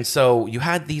 And so you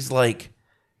had these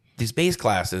base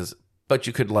classes, but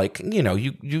you could like,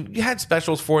 you had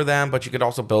specials for them, but you could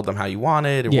also build them how you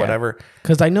wanted or whatever.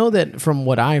 Because I know that from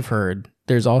what I've heard,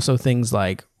 there's also things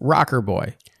like Rocker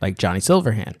Boy, like Johnny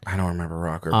Silverhand. I don't remember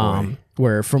Rocker Boy.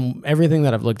 Where from everything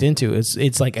that I've looked into,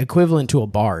 it's like equivalent to a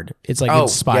bard. It's like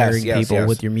inspiring people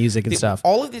with your music and stuff.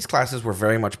 All of these classes were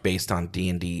very much based on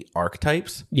D&D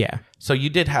archetypes. Yeah. So you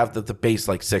did have the base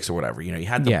like 6 or whatever. You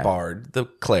had the bard, the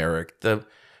cleric, the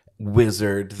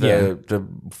wizard, the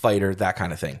fighter, that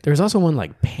kind of thing. There's also one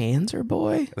like Panzer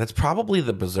Boy. That's probably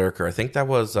the berserker. I think that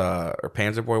was or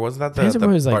Panzer Boy. Wasn't that Panzer the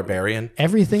Boy was barbarian? Like,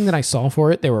 everything that I saw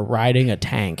for it, they were riding a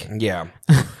tank. Yeah.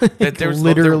 There's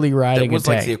literally riding a tank. It was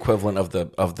like the equivalent of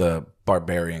the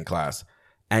barbarian class.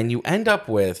 And you end up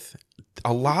with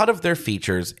a lot of their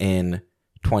features in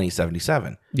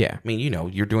 2077. Yeah. I mean,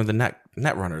 you're doing the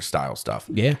Netrunner style stuff.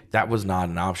 Yeah. That was not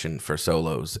an option for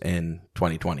solos in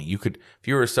 2020. You could, if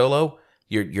you were a solo,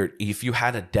 if you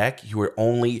had a deck, you were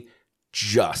only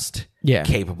just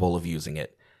capable of using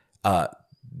it.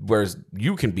 Whereas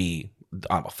you can be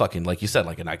a fucking, like you said,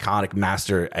 like an iconic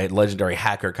master, a legendary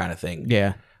hacker kind of thing.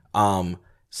 Yeah.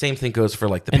 Same thing goes for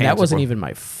like the and Panzer that wasn't even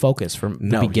my focus from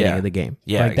the beginning of the game.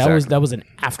 Yeah, like exactly. that was an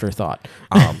afterthought.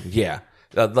 Yeah.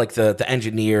 Like the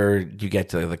engineer, you get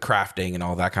to the crafting and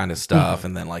all that kind of stuff,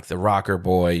 and then like the Rocker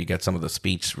Boy, you get some of the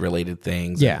speech related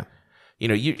things. Yeah,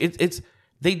 and,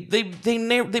 they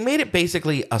made it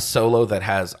basically a solo that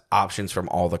has options from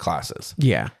all the classes.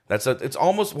 Yeah, it's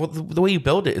almost the way you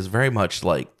build it is very much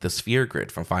like the sphere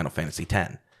grid from Final Fantasy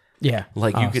X. Yeah,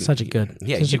 like you can such a good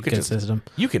system.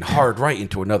 You can hard write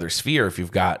into another sphere if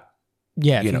you've got.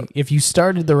 Yeah, if you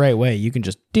started the right way, you can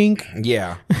just dink.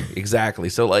 Yeah, exactly.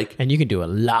 So like, and you can do a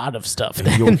lot of stuff.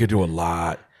 You can do a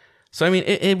lot. So I mean,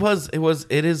 it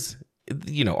is.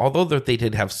 Although they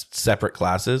did have separate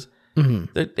classes,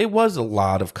 it was a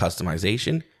lot of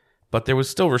customization, but there was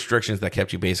still restrictions that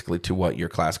kept you basically to what your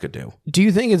class could do. Do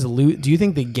you think do you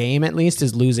think the game at least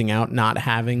is losing out not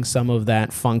having some of that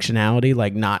functionality,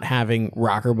 like not having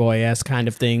Rocker Boy-esque kind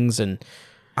of things and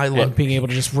being able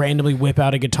to just randomly whip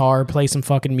out a guitar, play some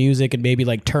fucking music, and maybe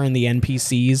like turn the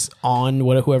NPCs on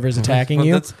whoever's attacking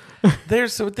you?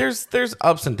 There's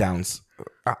ups and downs.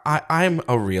 I'm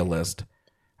a realist.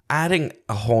 Adding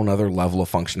a whole nother level of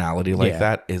functionality like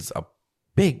that is a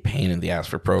big pain in the ass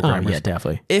for programmers. Yeah,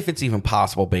 definitely. If it's even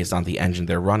possible based on the engine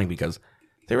they're running, because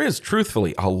there is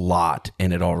truthfully a lot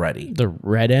in it already. The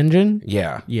Red Engine?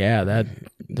 Yeah. Yeah,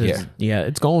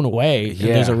 it's going away.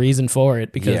 Yeah. There's a reason for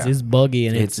it because it's buggy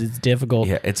and it's difficult.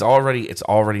 Yeah, it's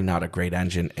already not a great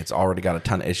engine. It's already got a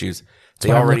ton of issues.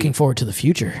 I'm looking forward to the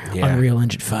future. Yeah. Unreal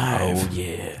Engine 5. Oh yeah,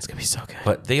 it's gonna be so good.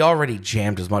 But they already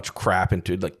jammed as much crap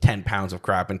into, like 10 pounds of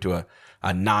crap into a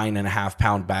 9.5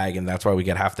 pound bag, and that's why we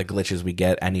get half the glitches we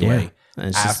get anyway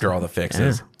after all the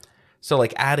fixes. Yeah. So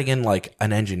like adding in like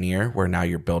an engineer where now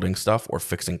you're building stuff or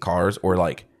fixing cars or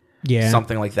like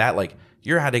something like that, like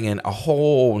you're adding in a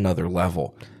whole nother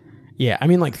level. Yeah, I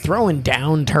mean like throwing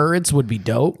down turrets would be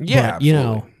dope. Yeah,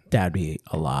 but, that'd be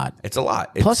a lot. It's a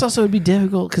lot. Plus, also it'd be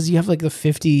difficult because you have like the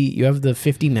 50. You have the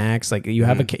 50 max. Like you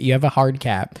have a hard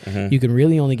cap. You can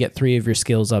really only get 3 of your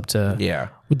skills up to. Yeah.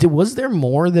 Was there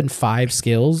more than 5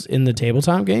 skills in the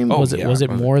tabletop game? Was it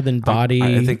more than body?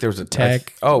 I think there was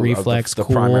tech, reflex, the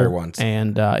cool, primary ones,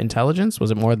 and intelligence.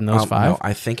 Was it more than those 5? No,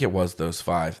 I think it was those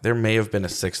 5. There may have been a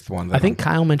 6th one. I think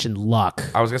Kyle mentioned luck.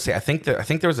 I was gonna say I think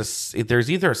there was there's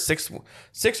either a 6th or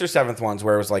 7th ones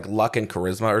where it was like luck and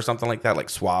charisma or something like that, like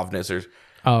suaveness or.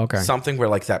 Oh, okay. Something where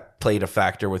like that played a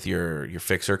factor with your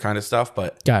fixer kind of stuff,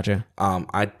 but gotcha.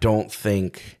 I don't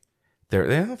think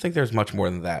there's much more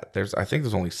than that. I think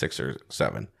there's only 6 or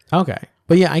 7. Okay.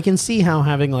 But yeah, I can see how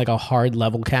having like a hard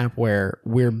level cap where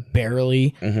we're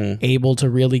barely able to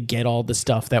really get all the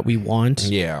stuff that we want.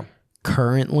 Yeah.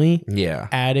 Currently,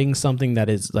 adding something that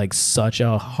is like such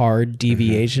a hard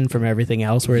deviation from everything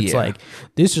else where it's like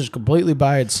this is completely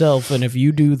by itself, and if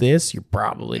you do this you're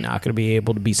probably not going to be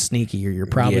able to be sneaky, or you're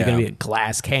probably going to be a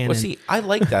glass cannon. Well, see, I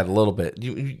like that a little bit.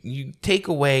 You take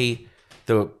away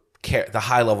the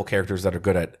high level characters that are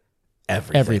good at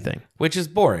everything, which is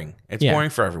boring. It's boring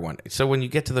for everyone. So when you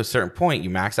get to the certain point, you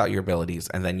max out your abilities,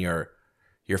 and then you're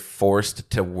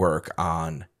forced to work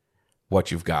on what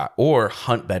you've got or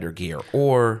hunt better gear.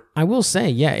 Or I will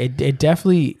say, it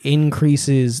definitely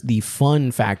increases the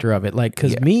fun factor of it. Like,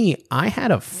 because I had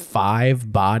a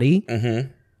 5 body, or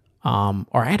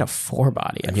I had a 4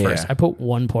 body at first. I put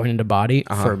 1 point into body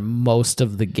for most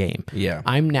of the game. Yeah,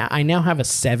 I now have a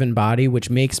 7 body, which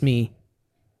makes me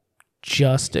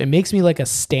like a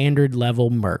standard level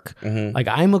merc. Like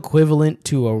I'm equivalent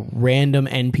to a random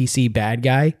NPC bad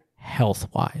guy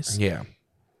health wise. Yeah.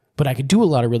 but I could do a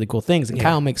lot of really cool things. And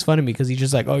Kyle makes fun of me because he's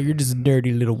just like, oh, you're just a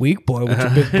dirty little weak boy with your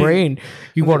big brain.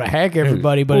 You want to hack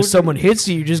everybody, but if someone hits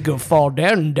you, you're just going to fall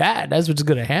down and die. That's what's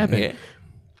going to happen. Yeah.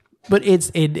 But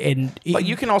but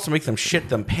you can also make them shit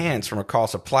them pants from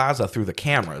across a plaza through the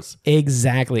cameras.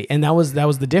 Exactly. And that was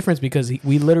the difference, because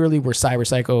we literally were Cyber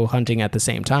Psycho hunting at the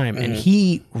same time, and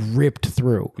he ripped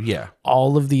through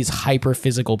all of these hyper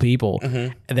physical people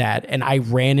and I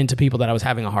ran into people that I was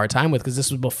having a hard time with, because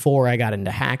this was before I got into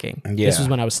hacking. Yeah. This was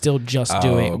when I was still just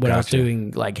doing I was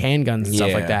doing like handguns and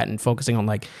stuff like that, and focusing on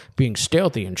like being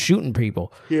stealthy and shooting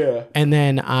people. Yeah. And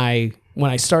then when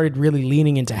I started really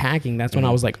leaning into hacking, that's when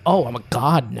I was like, oh, I'm a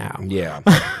god now. Yeah.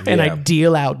 And I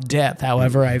deal out death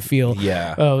however I feel,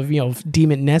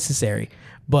 deem it necessary.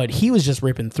 But he was just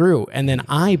ripping through. And then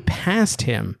I passed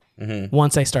him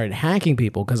once I started hacking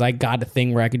people, because I got a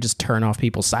thing where I could just turn off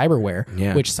people's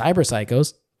cyberware, which cyber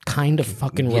psychos kind of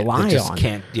fucking rely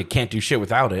on. You can't do shit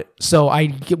without it. So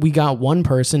we got one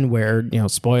person where,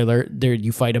 spoiler, there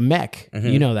you fight a mech.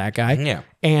 You know that guy. Yeah.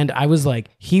 And I was like,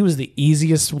 he was the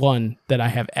easiest one that I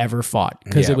have ever fought,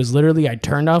 because it was literally, I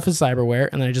turned off his cyberware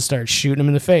and then I just started shooting him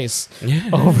in the face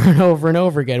over and over and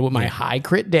over again with my high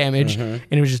crit damage. And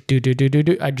it was just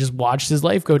do. I just watched his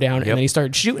life go down, and then he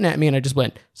started shooting at me, and I just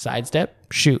went sidestep,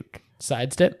 shoot.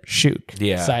 Sidestep, shoot.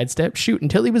 Yeah. Sidestep, shoot,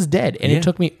 until he was dead. And it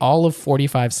took me all of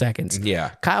 45 seconds.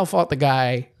 Yeah. Kyle fought the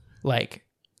guy like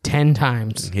 10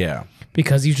 times. Yeah.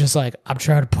 Because he's just like, I'm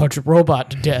trying to punch a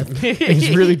robot to death. It's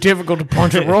really difficult to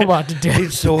punch a robot to death.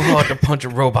 It's so hard to punch a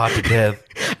robot to death.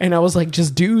 And I was like,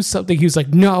 just do something. He was like,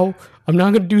 no, I'm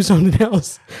not going to do something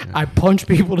else. I punch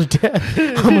people to death.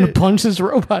 I'm going to punch this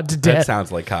robot to death. That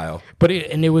sounds like Kyle. But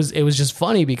it was just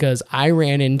funny, because I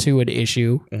ran into an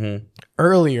issue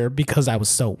earlier because I was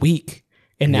so weak.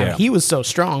 And now he was so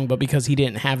strong, but because he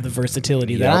didn't have the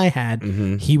versatility that I had,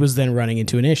 he was then running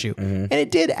into an issue. And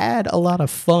it did add a lot of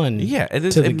fun to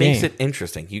the game. Makes it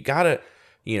interesting. You got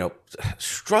to,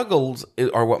 struggles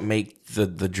are what make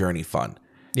the journey fun.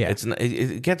 Yeah,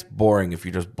 it gets boring if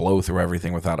you just blow through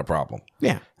everything without a problem.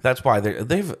 Yeah, that's why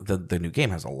the new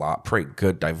game has a pretty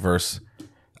good diverse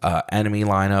enemy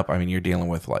lineup. I mean, you're dealing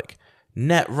with like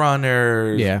net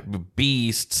runners,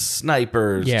 beasts,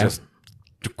 snipers, just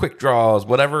quick draws,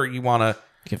 whatever you want to.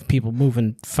 Give people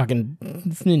moving, fucking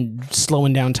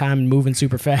slowing down time and moving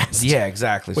super fast. Yeah,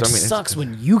 exactly. Which sucks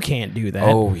when you can't do that.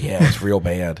 Oh yeah, it's real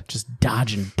bad. Just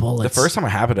dodging bullets. The first time it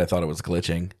happened, I thot it was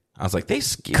glitching. I was like,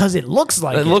 because it looks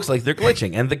like looks like they're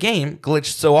glitching, and the game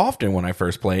glitched so often when I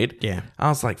first played. Yeah, I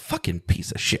was like, fucking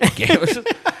piece of shit game. It was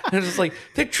just like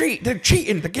they're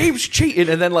cheating. The game's cheating,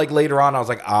 and then like later on, I was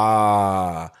like,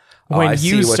 when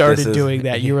you started doing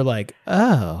that, you were like,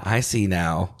 oh, I see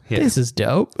now. Yeah. This is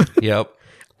dope. Yep.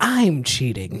 I'm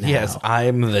cheating now. Yes,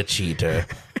 I'm the cheater.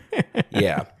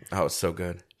 Yeah. Oh, it's so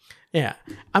good. Yeah.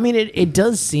 I mean, it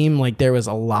does seem like there was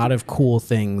a lot of cool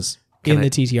things in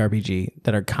the TTRPG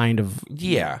that are kind of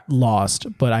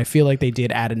lost, but I feel like they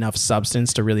did add enough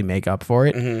substance to really make up for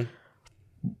it.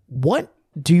 What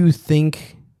do you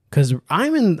think? Because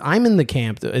I'm in the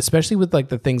camp, especially with like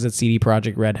the things that CD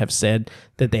Projekt Red have said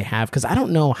that they have, because I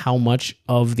don't know how much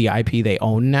of the IP they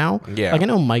own now. Yeah. Like I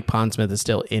know Mike Pondsmith is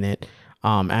still in it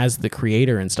as the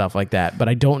creator and stuff like that, but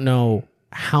I don't know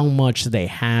how much they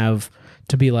have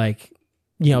to be like,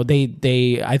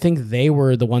 I think they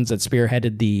were the ones that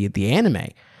spearheaded the anime.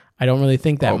 I don't really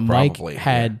think that Mike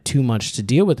had too much to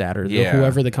deal with that, or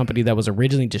whoever the company that was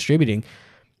originally distributing.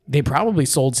 They probably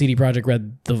sold CD Projekt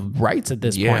Red the rights at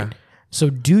this point. So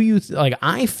do you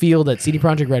I feel that CD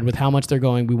Projekt Red, with how much they're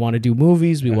going, we want to do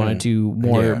movies, we want to do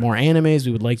more animes,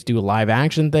 we would like to do a live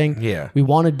action thing. Yeah. We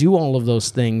want to do all of those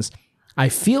things. I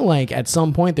feel like at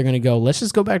some point they're going to go, let's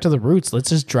just go back to the roots. Let's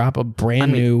just drop a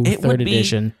brand new third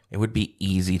edition. It would be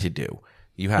easy to do.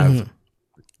 You have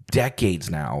decades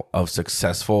now of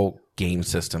successful game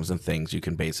systems and things you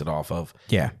can base it off of.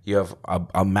 Yeah. You have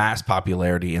a mass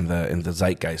popularity in the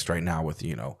zeitgeist right now with,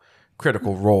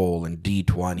 Critical Role and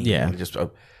D20. Yeah. And just,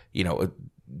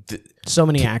 so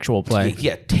many actual play.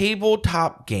 Yeah.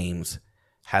 Tabletop games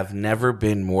have never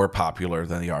been more popular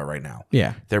than they are right now.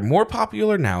 Yeah. They're more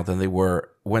popular now than they were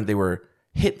when they were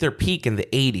hit their peak in the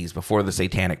 80s before the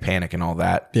Satanic Panic and all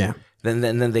that. Yeah. Then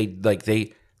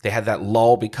they had that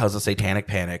lull because of Satanic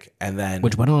Panic, and then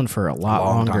which went on for a lot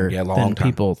longer than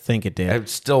people think it did.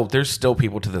 And there's still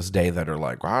people to this day that are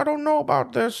like, I don't know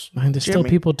about this. And there's still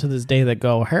people to this day that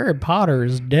go, Harry Potter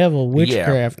is devil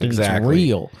witchcraft and it's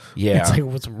real. Yeah. It's like,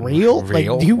 what's real?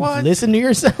 Like, do you listen to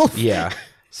yourself? Yeah.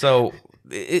 So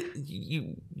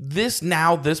this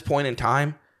point in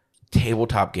time,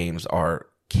 tabletop games are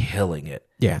killing it.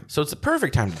 Yeah. So it's the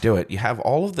perfect time to do it. You have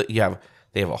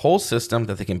They have a whole system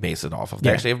that they can base it off of. They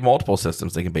actually have multiple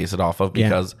systems they can base it off of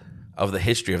because of the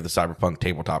history of the Cyberpunk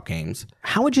tabletop games.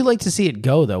 How would you like to see it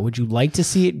go, though? Would you like to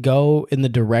see it go in the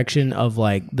direction of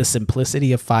like the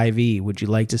simplicity of 5e? Would you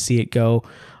like to see it go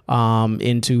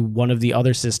into one of the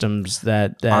other systems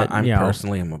that I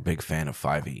personally am a big fan of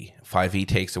 5e. 5e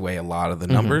takes away a lot of the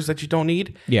numbers that you don't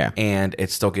need. Yeah. And it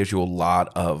still gives you a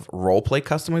lot of role play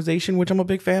customization, which I'm a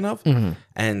big fan of.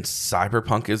 And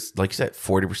Cyberpunk is, like you said,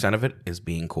 40% of it is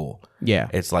being cool. Yeah.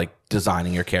 It's like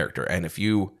designing your character. And if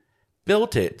you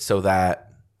built it so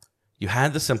that you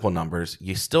had the simple numbers,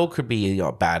 you still could be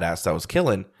a badass that was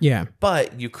killing. Yeah.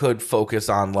 But you could focus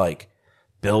on like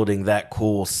building that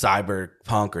cool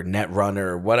Cyberpunk or Netrunner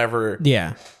or whatever.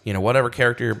 Yeah. Whatever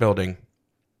character you're building.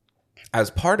 As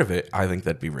part of it, I think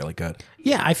that'd be really good.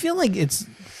 Yeah, I feel like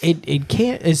it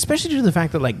can't, especially due to the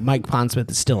fact that like Mike Pondsmith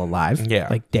is still alive. Yeah.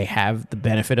 Like they have the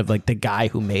benefit of like the guy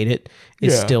who made it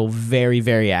is still very,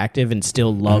 very active and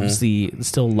still loves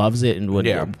it and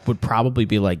would probably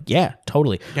be like, yeah,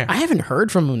 totally. Yeah. I haven't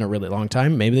heard from him in a really long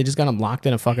time. Maybe they just got him locked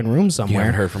in a fucking room somewhere.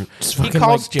 You haven't heard from him. He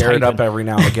calls like Jared up every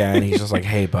now and again. He's just like,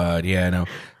 hey, bud,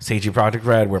 CG Project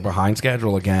Red, we're behind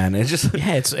schedule again. It's just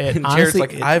honestly, Jared's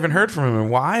like, I haven't heard from him in a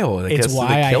while. It's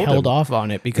why I held off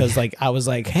on it because like I was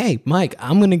like, hey, Mike,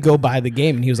 I'm gonna go buy the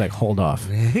game, and he was like, hold off,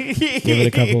 give it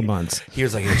a couple of months. He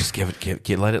was like, just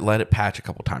let it patch a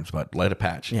couple times, bud. Let it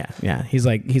patch. Yeah. He's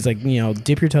like,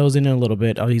 dip your toes in it a little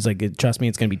bit. Oh, he's like, trust me,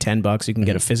 it's gonna be $10. You can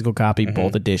get a physical copy,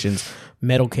 both editions,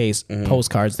 metal case,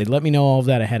 postcards. They let me know all of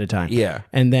that ahead of time. Yeah.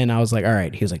 And then I was like, all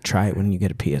right. He was like, try it when you get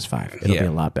a PS5. It'll be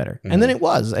a lot better. And then it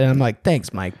was, and I'm like,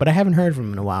 thanks, Mike, but I haven't heard from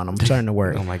him in a while, and I'm starting to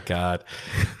worry. Oh my god.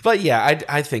 But yeah,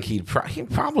 I think he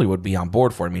probably would be on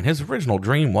board for it. I mean, his original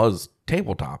dream was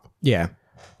tabletop. Yeah.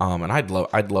 And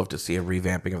I'd love to see a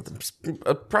revamping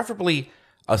of preferably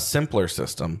a simpler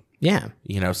system. Yeah.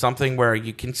 Something where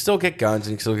you can still get guns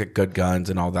and you can still get good guns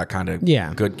and all that kind of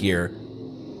good gear.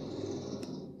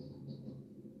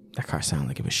 That car sounded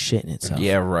like it was shitting itself.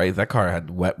 Yeah, right. That car had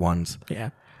wet ones. Yeah.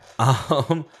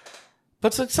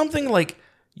 But it's something like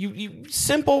you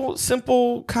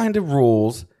simple kind of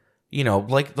rules,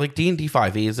 like D&D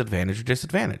 5e is advantage or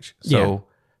disadvantage. So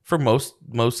for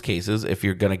most cases, if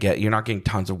you're not getting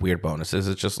tons of weird bonuses.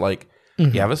 It's just like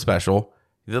you have a special,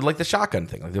 like the shotgun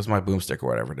thing. Like this is my boomstick or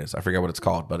whatever it is. I forget what it's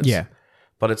called, but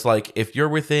it's like if you're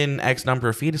within X number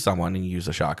of feet of someone and you use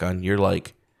a shotgun, you're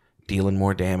like dealing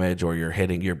more damage, or you're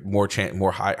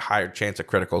higher chance of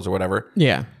criticals or whatever.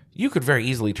 Yeah. You could very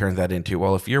easily turn that into,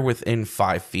 well, if you're within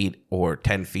 5 feet or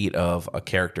 10 feet of a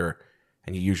character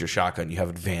and you use your shotgun, you have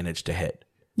advantage to hit.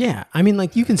 Yeah. I mean,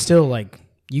 like, you can still,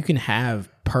 you can have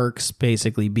perks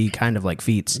basically be kind of like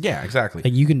feats. Yeah, exactly.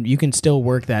 Like, you can still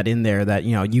work that in there that,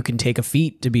 you can take a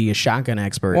feat to be a shotgun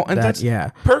expert. Well,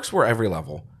 and perks were every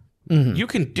level. You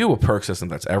can do a perk system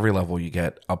that's every level you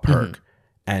get a perk.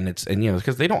 And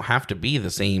because they don't have to be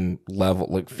the same level.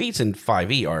 Like, feats in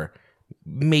 5e are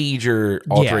major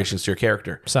alterations to your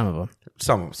character. Some of them.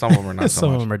 Some of them are not so Some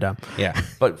much. of them are dumb. Yeah.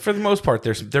 But for the most part,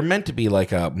 they're meant to be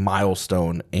like a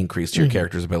milestone increase to your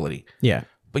character's ability. Yeah.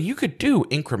 But you could do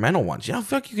incremental ones. I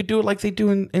feel like you could do it like they do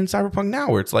in Cyberpunk now,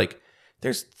 where it's like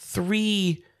there's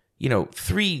three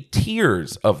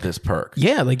tiers of this perk.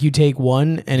 Yeah, like you take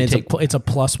one and it's a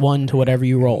 +1 to whatever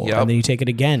you roll. Yep. And then you take it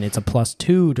again, it's a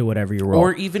 +2 to whatever you roll.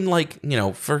 Or even like,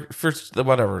 for the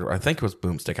whatever, I think it was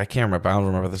Boomstick. I can't remember. I don't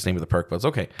remember the name of the perk, but it's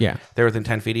okay. Yeah. They're within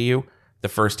 10 feet of you. The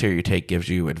first tier you take gives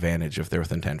you advantage if they're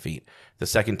within 10 feet. The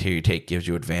second tier you take gives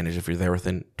you advantage if you're there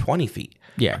within 20 feet.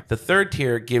 Yeah. The third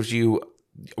tier gives you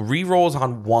rerolls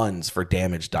on ones for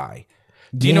damage die.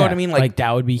 Do you know what I mean? Like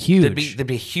that would be huge. That'd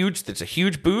be huge. That's a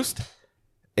huge boost.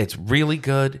 It's really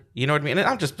good. You know what I mean? And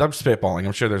I'm spitballing.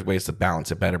 I'm sure there's ways to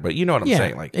balance it better, but you know what I'm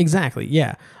saying? Like, exactly.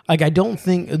 Yeah. Like, I don't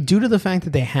think, due to the fact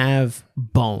that they have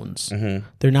bones,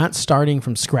 they're not starting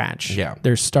from scratch. Yeah.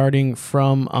 They're starting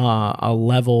from a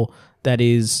level that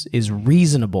is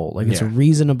reasonable. Like, it's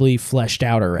reasonably fleshed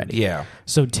out already. Yeah.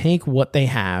 So take what they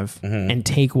have and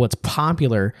take what's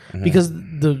popular, because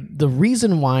the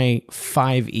reason why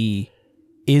 5e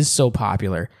is so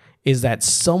popular is that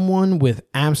someone with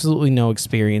absolutely no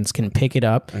experience can pick it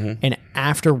up and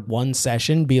after one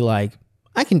session be like,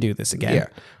 I can do this again. Yeah.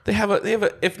 They have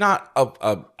a if not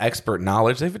a expert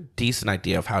knowledge, they have a decent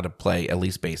idea of how to play at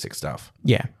least basic stuff.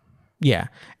 Yeah. Yeah.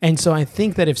 And so I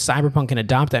think that if Cyberpunk can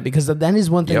adopt that, because that is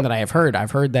one thing that I have heard.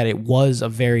 I've heard that it was a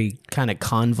very kind of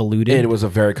convoluted It was a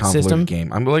very convoluted system.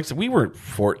 game. I'm like, we were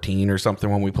 14 or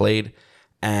something when we played,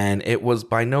 and it was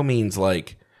by no means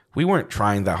like we weren't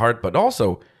trying that hard, but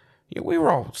also, we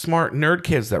were all smart nerd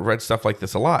kids that read stuff like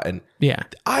this a lot, and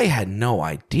I had no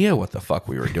idea what the fuck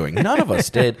we were doing. None of us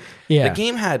did. The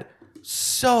game had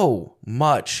so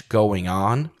much going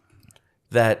on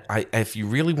that if you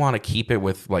really want to keep it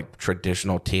with like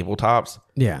traditional tabletops,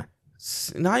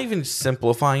 not even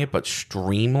simplifying it but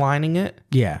streamlining it,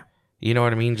 you know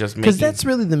what I mean, just because that's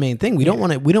really the main thing. We don't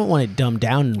want it dumbed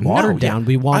down and watered down.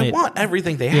 We want I want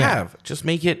everything they have. Just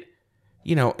make it,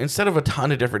 you know, instead of a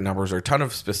ton of different numbers or a ton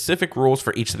of specific rules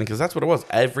for each thing, because that's what it was.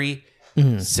 Every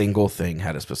single thing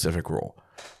had a specific rule.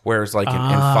 Whereas like in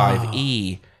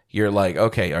 5e, you're like,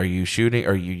 okay, are you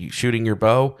shooting your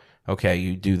bow? Okay,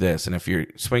 you do this. And if you're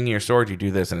swinging your sword, you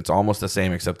do this. And it's almost the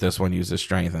same, except this one uses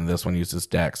strength and this one uses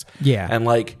dex. Yeah. And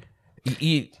like,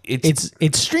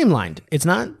 it's streamlined. It's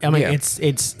not, I mean,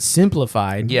 it's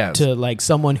simplified to like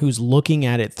someone who's looking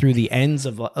at it through the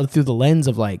lens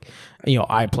of like, you know,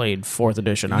 I played 4th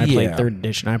edition, I played 3rd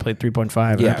edition, I played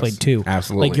 3.5, and I played 2.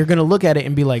 Absolutely. Like, you're going to look at it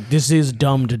and be like, this is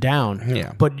dumbed down.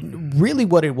 Yeah. But really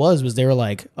what it was they were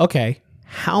like, okay,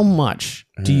 how much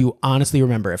do you honestly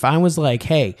remember? If I was like,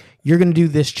 hey, you're going to do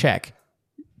this check,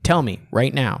 tell me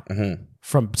right now,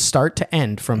 from start to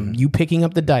end, from you picking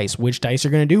up the dice, which dice are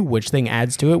going to do, which thing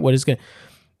adds to it, what is going to...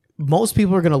 Most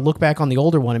people are going to look back on the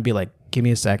older one and be like, give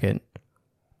me a second.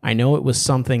 I know it was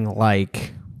something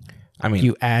like... I mean,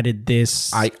 you added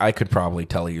this. I could probably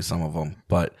tell you some of them,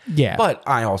 but But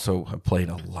I also have played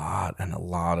a lot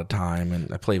of time,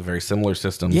 and I play very similar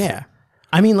systems. Yeah.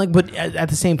 I mean, like, but at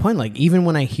the same point, like, even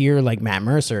when I hear like Matt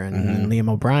Mercer and Liam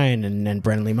O'Brien and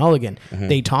Brennan Lee Mulligan,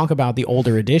 they talk about the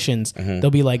older editions. They'll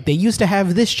be like, they used to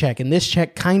have this check, and this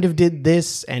check kind of did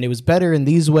this, and it was better in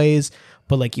these ways,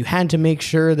 but like you had to make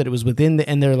sure that it was within the,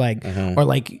 and they're like, or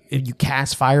like you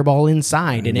cast Fireball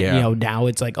inside, and it, you know, now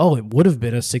it's like, oh, it would have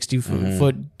been a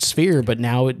 60-foot sphere, but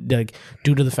now it, like,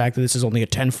 due to the fact that this is only a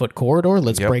 10-foot corridor,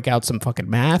 let's break out some fucking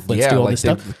math, let's do all this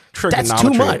stuff. That's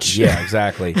too much. Yeah,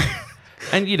 exactly.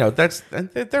 And, you know,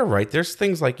 they're right. There's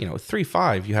things like, you know,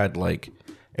 3.5, you had like,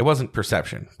 it wasn't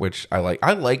perception, which I like.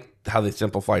 I like how they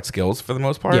simplified skills for the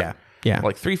most part. Yeah.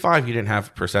 Like 3.5, you didn't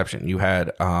have perception. You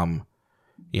had,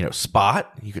 you know,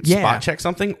 spot. You could spot check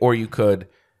something, or you could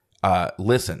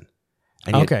listen.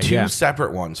 And you had two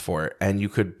separate ones for it. And you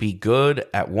could be good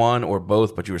at one or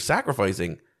both, but you were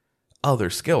sacrificing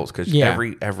other skills because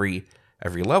every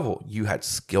level, you had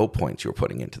skill points you were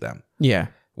putting into them. Yeah.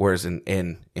 Whereas in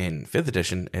 5th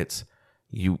edition, it's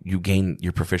you gain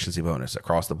your proficiency bonus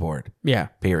across the board. Yeah.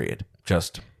 Period.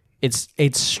 Just it's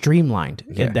streamlined.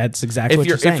 Yeah. That's exactly what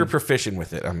you're saying. If you're proficient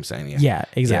with it, I'm saying. Yeah,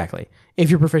 exactly. Yeah. If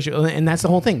you're proficient, and that's the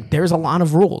whole thing. There's a lot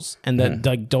of rules, and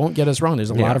like, don't get us wrong.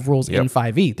 There's a lot of rules in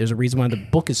 5e. There's a reason why the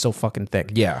book is so fucking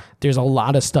thick. Yeah. There's a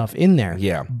lot of stuff in there.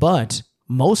 Yeah. But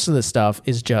most of the stuff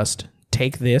is just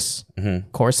take this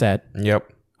core set.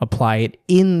 Yep. Apply it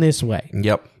in this way.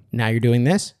 Yep. Now you're doing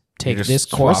this. Take this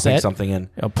core set, something in,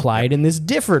 apply it in this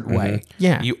different way.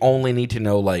 Yeah. You only need to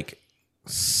know like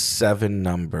 7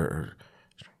 numbers.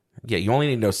 Yeah, you only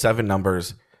need to know 7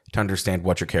 numbers to understand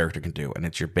what your character can do. And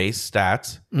it's your base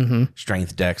stats,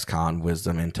 strength, dex, con,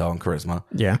 wisdom, intel, and charisma.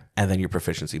 Yeah. And then your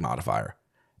proficiency modifier.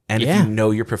 And if you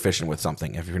know you're proficient with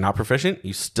something, if you're not proficient,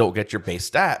 you still get your base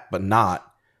stat, but not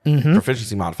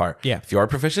proficiency modifier. Yeah. If you are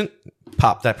proficient,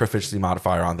 pop that proficiency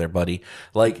modifier on there, buddy.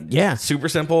 Like, super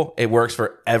simple. It works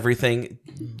for everything.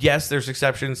 Yes, there's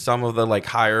exceptions. Some of the like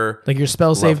higher, like your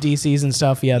spell save DCs and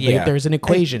stuff. Yeah. There's an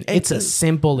equation. It's a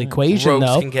simple equation, rogues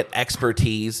though. Can get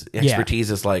expertise.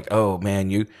 Expertise is like, oh man,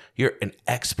 you're an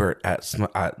expert at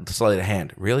sleight of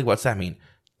hand. Really? What's that mean?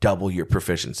 Double your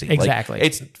proficiency. Exactly. Like,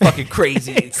 it's fucking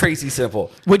crazy, crazy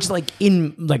simple. Which, like,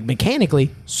 in like mechanically,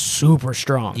 super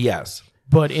strong. Yes.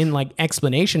 But in like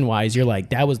explanation wise, you're like,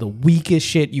 that was the weakest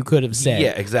shit you could have said. Yeah,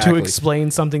 exactly. To explain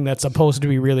something that's supposed to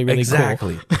be really, really cool.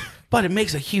 Exactly. But it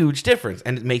makes a huge difference,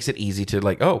 and it makes it easy to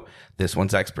like, oh, this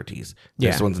one's expertise.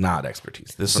 This one's not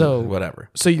expertise. This one, whatever.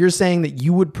 So you're saying that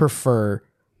you would prefer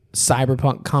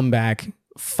Cyberpunk Comeback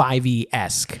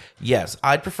 5e-esque. Yes,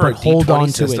 I'd prefer a hold D20 on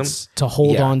system. To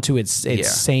hold on to its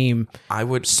same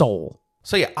soul.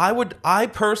 So yeah, I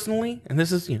personally, and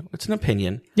this is, you know, it's an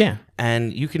opinion. Yeah.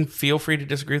 And you can feel free to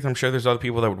disagree with them. I'm sure there's other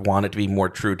people that would want it to be more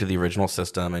true to the original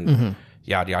system and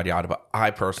yada, yada, yada. But I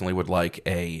personally would like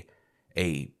a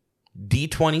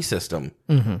D20 system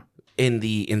in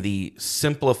the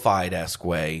simplified-esque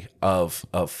way of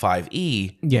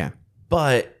 5e. Yeah.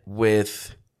 But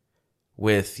with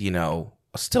you know,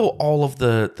 still all of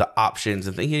the options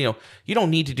and things. You know, you don't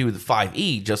need to do the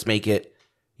 5e, just make it,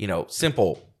 you know,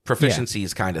 simple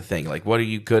proficiencies kind of thing. Like, what are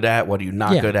you good at? What are you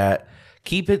not good at?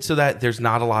 Keep it so that there's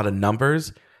not a lot of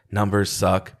numbers. numbers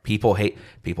suck. People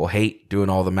hate doing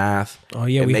all the math. Oh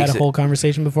yeah, we had a whole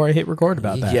conversation before I hit record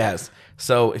about that. Yes.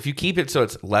 So if you keep it so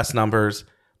it's less numbers,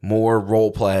 more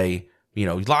role play,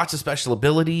 lots of special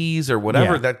abilities or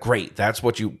whatever, that's great. That's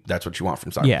what you want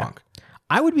from Cyberpunk. Yeah.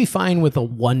 I would be fine with a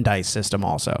 1 dice system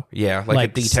also. Yeah,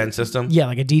 like a D10 system. Yeah,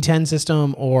 like a D10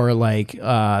 system or like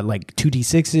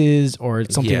 2D6s or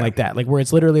something like that. Like where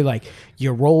it's literally like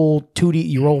you roll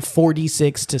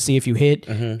 4D6 to see if you hit,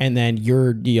 and then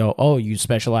you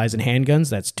specialize in handguns,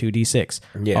 that's 2D6.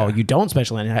 Yeah. Oh, you don't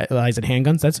specialize in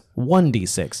handguns, that's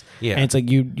 1D6. Yeah. And it's like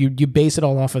you base it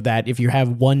all off of that. If you have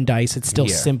 1 dice, it's still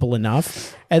simple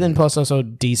enough. And then plus also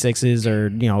D6s are,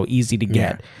 easy to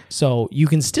get. Yeah. So you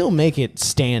can still make it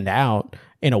stand out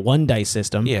in a 1 dice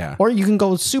system. Yeah. Or you can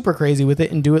go super crazy with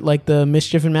it and do it like the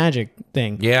Mischief and Magic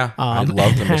thing. Yeah. I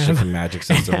love the Mischief and Magic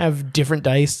system. Have different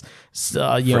dice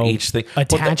for each thing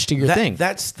attached to your thing.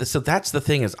 That's the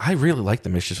thing is I really like the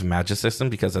Mischief and Magic system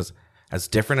because as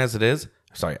different as it is,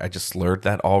 sorry, I just slurred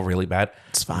that all really bad.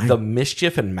 It's fine. The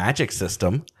Mischief and Magic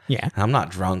system. Yeah. I'm not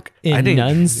drunk.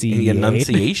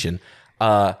 Enunciation.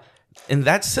 In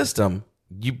that system,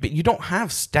 you don't have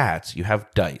stats, you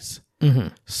have dice. Mm-hmm.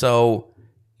 So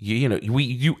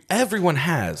everyone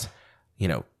has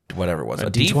whatever it was, a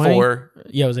D4.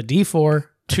 Yeah, it was a D4,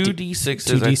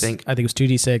 2D6s. I think it was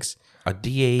 2D6, a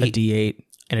D8, a D8,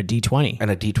 and a D20,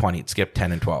 and a D20. It skipped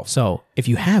 10 and 12. So if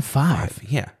you have 5,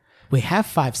 yeah, we have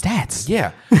 5 stats.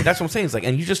 Yeah, that's what I'm saying. It's like,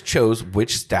 and you just chose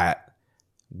which stat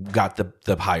got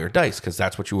the higher dice because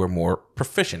that's what you were more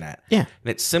proficient at. Yeah,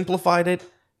 and it simplified it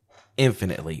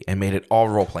infinitely and made it all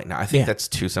role play. Now I think that's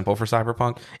too simple for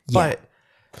Cyberpunk, but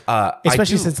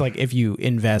especially since like if you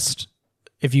invest,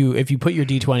 if you put your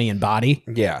D20 in body,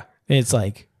 it's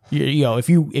like if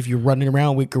you're running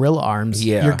around with gorilla arms,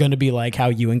 you're gonna be like how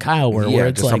you and Kyle were, where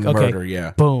it's like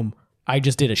boom, I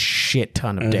just did a shit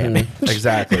ton of damage.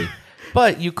 Exactly.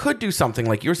 But you could do something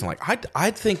like you're saying, like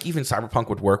I'd think even Cyberpunk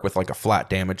would work with like a flat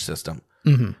damage system.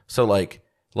 Mm-hmm. So like,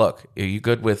 look, are you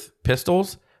good with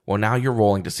pistols? Well, now you're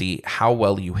rolling to see how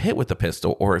well you hit with the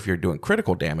pistol or if you're doing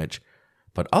critical damage.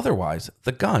 But otherwise,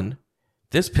 the gun,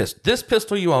 this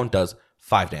pistol you own does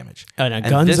 5 damage. And a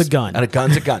gun's a gun. And a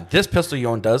gun's a gun. This pistol you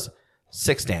own does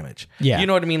 6 damage. Yeah. You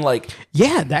know what I mean? Like,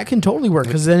 yeah, that can totally work.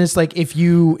 Because then it's like if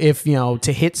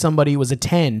to hit somebody was a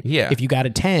 10. Yeah. If you got a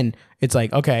 10, it's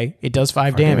like, okay, it does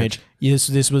 5 damage.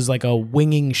 This was like a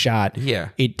winging shot. Yeah.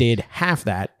 It did half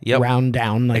that. Yep. Round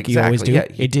down like you always do. Yeah.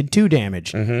 It did 2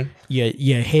 damage. Mm-hmm.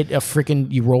 You hit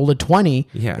you rolled a 20.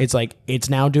 Yeah. It's like it's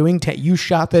now doing 10. You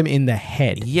shot them in the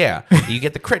head. Yeah. You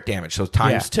get the crit damage. So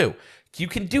times 2. You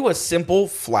can do a simple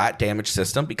flat damage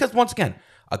system because once again,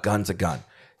 a gun's a gun.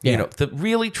 Yeah.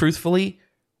 Really truthfully,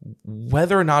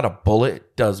 whether or not a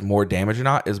bullet does more damage or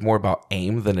not is more about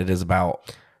aim than it is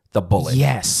about the bullet.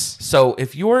 Yes. So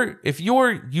if you're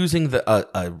using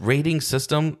a rating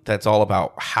system that's all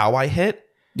about how I hit,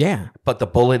 but the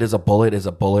bullet is a bullet is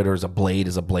a bullet or is a blade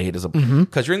is a blade is a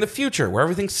because you're in the future where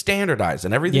everything's standardized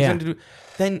and everything's going to do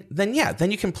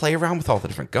then you can play around with all the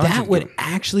different guns. That would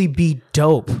actually be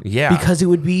dope. Yeah. Because it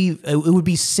would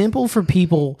be simple for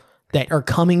people that are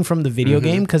coming from the video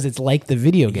game because it's like the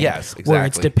video game. Yes, exactly. Where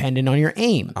it's dependent on your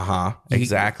aim.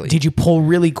 Exactly. Did you pull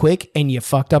really quick and you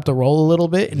fucked up the roll a little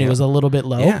bit and it was a little bit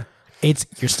low? Yeah.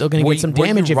 You're still going to get some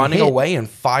damage if running away and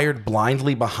fired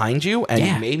blindly behind you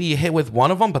and maybe you hit with one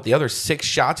of them but the other 6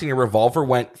 shots in your revolver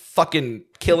went fucking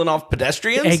killing off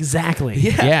pedestrians? Exactly.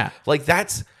 Yeah. Like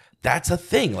that's a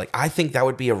thing. Like I think that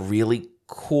would be a really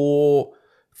cool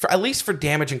at least for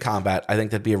damage and combat, I think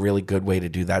that'd be a really good way to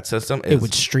do that system. It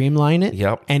would streamline it.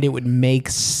 Yep. And it would make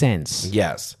sense.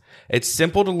 Yes. It's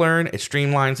simple to learn. It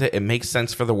streamlines it. It makes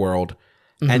sense for the world.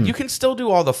 And you can still do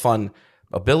all the fun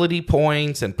ability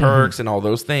points and perks and all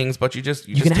those things, but you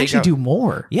can actually do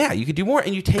more. Yeah, you can do more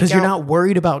and you take because you're not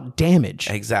worried about damage.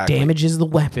 Exactly. Damage is the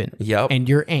weapon. Yep. And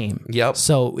your aim. Yep.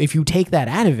 So if you take that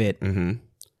out of it,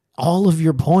 all of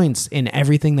your points in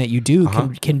everything that you do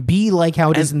can be like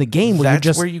how it is in the game. Where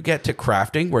that's where you get to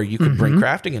crafting, where you could bring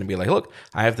crafting and be like, look,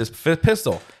 I have this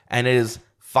pistol and it is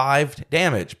 5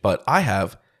 damage, but I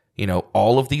have,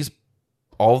 all of these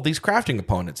crafting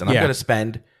components and I'm going to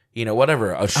spend,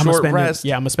 whatever, a short rest.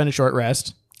 I'm going to spend a short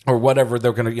rest. Or whatever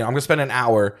they're going to, I'm going to spend an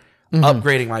hour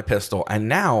upgrading my pistol. And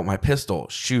now my pistol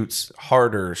shoots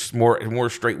harder, more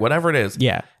straight, whatever it is.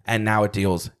 Yeah. And now it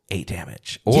deals 8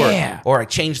 damage. Or I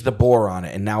changed the bore on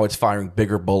it and now it's firing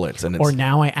bigger bullets. And or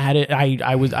now I added,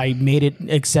 I made it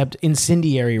accept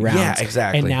incendiary rounds. Yeah,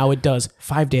 exactly. And now it does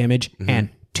 5 damage and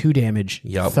 2 damage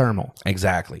thermal.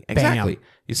 Exactly. Bam.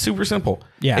 It's super simple.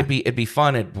 Yeah. It'd be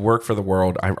fun. It'd work for the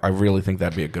world. I really think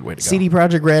that'd be a good way to go. CD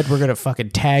Projekt Red, we're gonna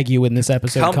fucking tag you when this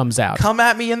episode comes out. Come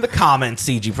at me in the comments,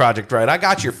 CG Projekt Red. I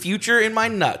got your future in my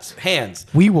hands.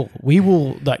 We will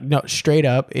like, no, straight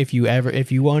up. If you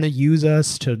want to use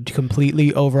us to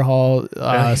completely overhaul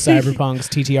Cyberpunk's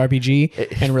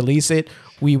TTRPG and release it,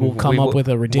 we will come up with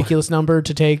a ridiculous number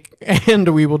to take, and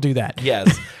we will do that.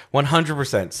 Yes,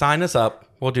 100%. Sign us up.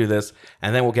 We'll do this,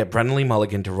 and then we'll get Brennan Lee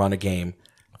Mulligan to run a game.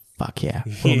 Fuck yeah.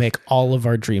 We'll make all of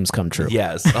our dreams come true.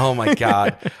 Yes. Oh my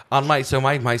God. On my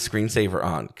screensaver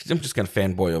on, because I'm just going to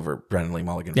fanboy over Brennan Lee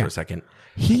Mulligan for a second.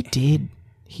 He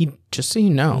just so you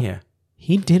know,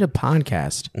 he did a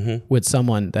podcast with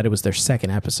someone that it was their second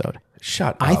episode.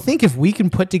 Shut up. I think if we can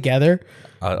put together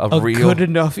a real, good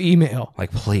enough email.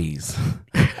 Like, please.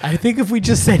 I think if we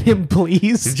just sent him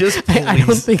please. Just please. I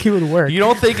don't think it would work. You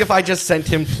don't think if I just sent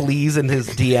him please in his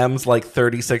DMs like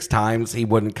 36 times, he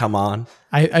wouldn't come on?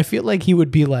 I feel like he would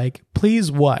be like,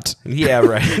 please what? Yeah,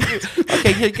 right.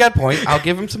 Okay, you got a point. I'll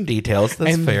give him some details.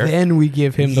 That's fair. And then we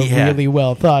give him the really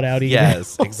well thought out email.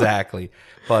 Yes, exactly.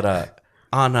 But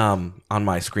on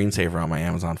my screensaver on my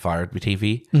Amazon Fire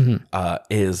TV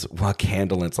is a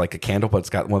candle. And it's like a candle, but it's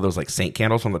got one of those like saint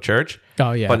candles from the church.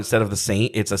 Oh yeah. But instead of the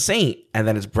saint, it's a saint, and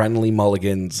then it's Brennan Lee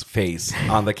Mulligan's face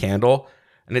on the candle,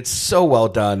 and it's so well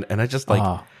done. And I just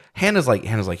like. Hannah's like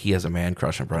he has a man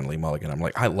crush on Brennan Lee Mulligan. I'm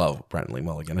like, I love Brennan Lee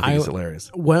Mulligan. I think he's hilarious.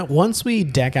 Once we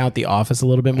deck out the office a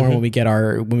little bit more, when we get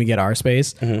our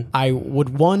space, I would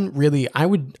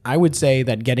say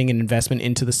that getting an investment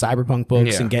into the Cyberpunk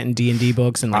books and getting D&D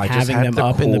books and like having them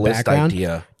up in the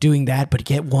background, doing that, but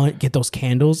get those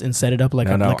candles and set it up like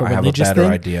a religious thing. I have a better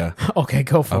idea. Okay,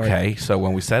 go for it. Okay, so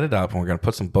when we set it up, and we're gonna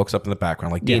put some books up in the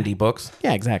background, like D&D books.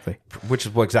 Yeah, exactly. Which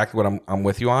is exactly what I'm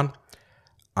with you on.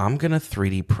 I'm going to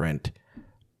 3D print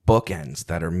bookends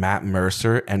that are Matt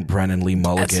Mercer and Brennan Lee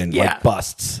Mulligan, like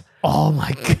busts. Oh,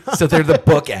 my God. So they're the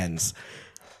bookends.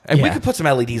 And we could put some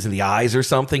LEDs in the eyes or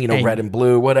something, red and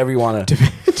blue, whatever you want to.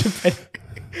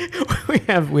 We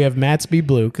have Matt's be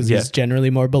blue because he's generally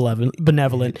more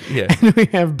benevolent. Yeah. And we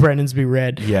have Brennan's be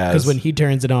red because when he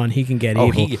turns it on, he can get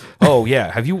evil.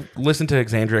 Yeah. Have you listened to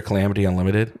Exandria Calamity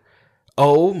Unlimited?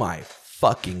 Oh, my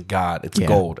fucking God. It's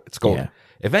gold. It's gold. Yeah.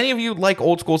 If any of you like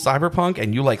old school cyberpunk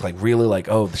and you like really like,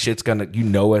 oh, the shit's gonna,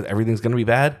 everything's gonna be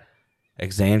bad.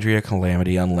 Exandria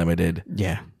Calamity Unlimited,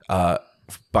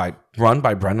 run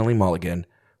by Brennan Lee Mulligan,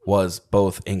 was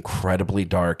both incredibly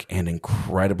dark and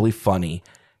incredibly funny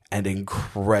and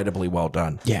incredibly well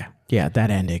done. Yeah,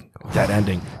 that ending.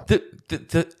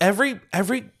 Every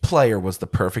player was the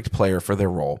perfect player for their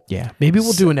role. Yeah, maybe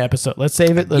we'll do an episode. Let's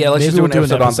save it. Let's just do an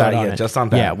episode on that. Yeah, just on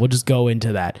that. Yeah, we'll just go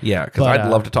into that. Yeah, because I'd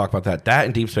love to talk about that. That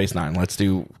and Deep Space Nine. Let's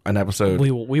do an episode.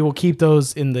 We will keep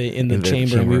those in the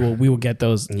chamber. And we will get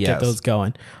those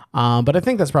going. But I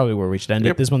think that's probably where we should end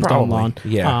it. This one's going long.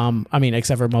 Yeah. I mean,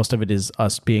 except for most of it is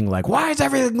us being like, why is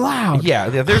everything loud? Yeah,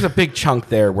 there's a big chunk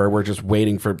there where we're just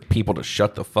waiting for people to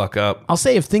shut the fuck up. I'll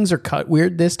say if things are cut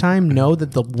weird this time, know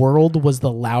that the world was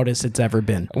the loudest it's ever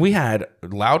been. We had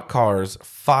loud cars,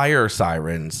 fire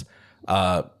sirens,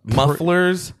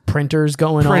 mufflers, printers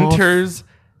going off. It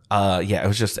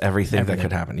was just everything that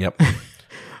could happen. Yep.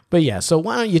 But yeah, so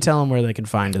why don't you tell them where they can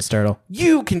find us, Turtle?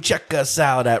 You can check us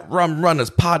out at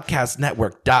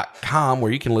rumrunnerspodcastnetwork.com,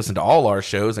 where you can listen to all our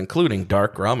shows, including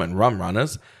Dark Rum and Rum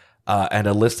Runners, and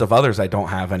a list of others I don't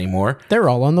have anymore. They're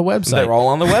all on the website.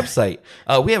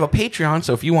 We have a Patreon,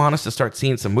 so if you want us to start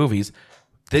seeing some movies,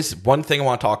 this one thing I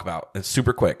want to talk about. It's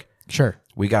super quick. Sure.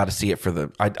 We got to see it for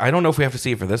the... I don't know if we have to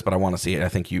see it for this, but I want to see it. I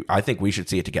think we should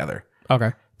see it together.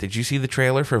 Okay. Did you see the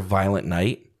trailer for Violent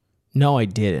Night? No, I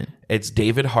didn't. It's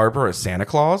David Harbour as Santa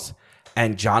Claus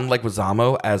and John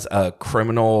Leguizamo as a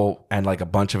criminal and like a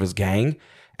bunch of his gang.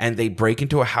 And they break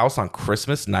into a house on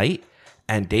Christmas night.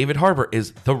 And David Harbour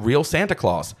is the real Santa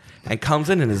Claus and comes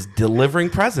in and is delivering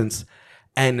presents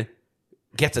and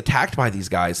gets attacked by these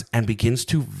guys and begins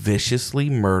to viciously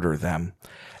murder them.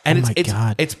 And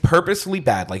it's purposely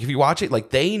bad. Like if you watch it,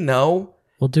 like they know...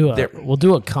 We'll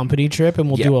do a company trip and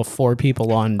we'll do a 4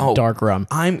 people on Dark Rum.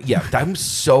 I'm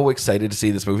so excited to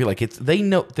see this movie. Like they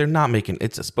know they're not making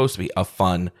it's supposed to be a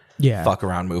fun fuck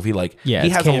around movie. Like he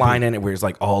has a line in it where it's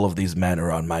like all of these men are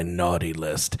on my naughty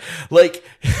list. Like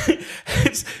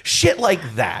it's shit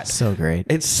like that. So great.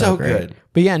 It's so good.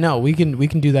 But yeah, no, we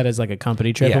can do that as like a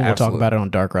company trip and we'll talk about it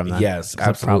on Dark Rum then. Yes,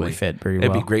 absolutely. Probably fit pretty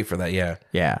well. It'd be great for that, yeah.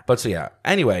 Yeah. But so yeah.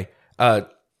 Anyway,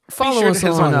 follow us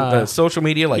on the social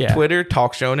media like Twitter,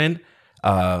 Talk Shonen.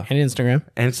 And Instagram.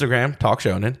 Instagram, Talk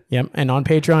Shonen. Yep. And on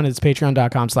Patreon, it's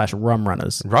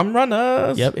patreon.com/rumrunners.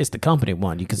 Rumrunners. Yep. It's the company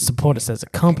one. You can support us as a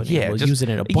company. Yeah. We'll use it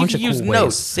in a bunch of cool use ways.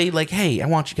 notes. Say like, hey, I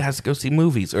want you guys to go see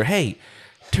movies. Or, hey,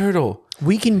 Turtle.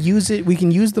 We can use it. We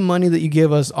can use the money that you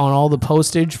give us on all the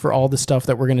postage for all the stuff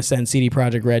that we're going to send CD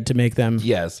Projekt Red to make them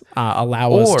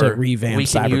allow us to revamp we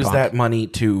can Cyberpunk. use that money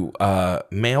to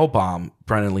mail bomb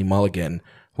Brennan Lee Mulligan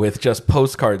with just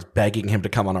postcards begging him to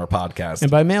come on our podcast.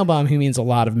 And by mail bomb, he means a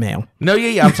lot of mail. No,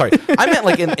 yeah, I'm sorry. I meant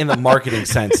like in the marketing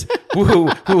sense.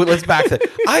 Let's back that.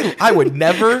 I would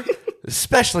never,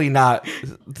 especially not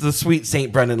the sweet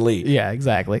Saint Brennan Lee. Yeah,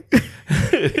 exactly.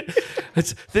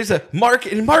 There's a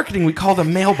in marketing we call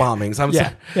them mail bombings.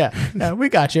 Yeah, we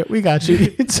got you.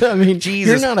 I mean,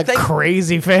 Jesus, you're not a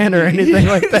crazy fan or anything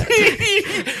like that.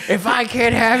 If I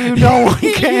can't have you, no one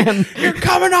can. You're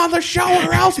coming on the show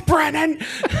or else, Brennan.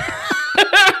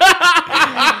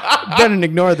 Brennan,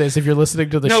 ignore this if you're listening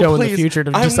to the show in the future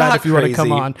to decide if you want to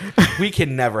come on. We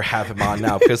can never have him on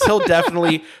now because he'll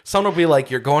definitely, someone will be like,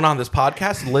 you're going on this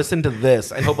podcast, listen to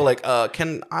this. And he'll be like,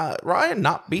 can Ryan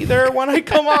not be there when I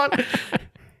come on?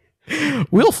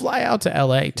 We'll fly out to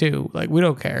LA too. Like, we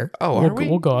don't care. Oh,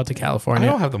 we'll go out to California.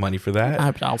 I don't have the money for that.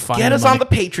 I'll find Get us on the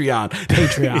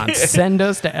Patreon. Send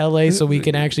us to LA so we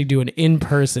can actually do an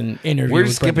in-person interview. We're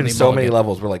skipping so many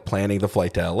levels. We're like planning the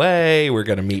flight to LA. We're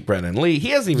going to meet Brennan Lee.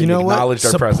 He hasn't even acknowledged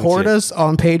our presence. Support us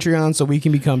on Patreon so we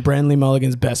can become Brennan Lee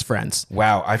Mulligan's best friends.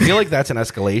 Wow. I feel like that's an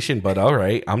escalation, but all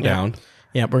right. I'm down.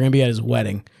 Yeah, we're going to be at his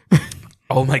wedding.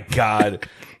 Oh my God.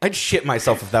 I'd shit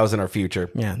myself if that was in our future.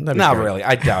 Yeah. Not really.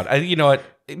 I doubt. You know what?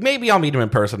 Maybe I'll meet him in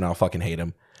person and I'll fucking hate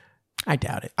him. I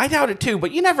doubt it. I doubt it too,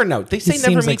 but you never know. They say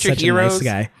never meet your heroes. He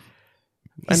nice guy.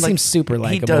 He seems super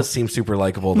likable. He does seem super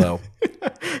likable, though.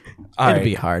 It'd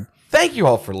be hard. Thank you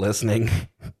all for listening.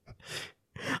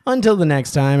 Until the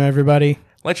next time, everybody.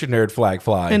 Let your nerd flag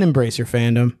fly. And embrace your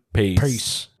fandom. Peace.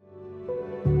 Peace.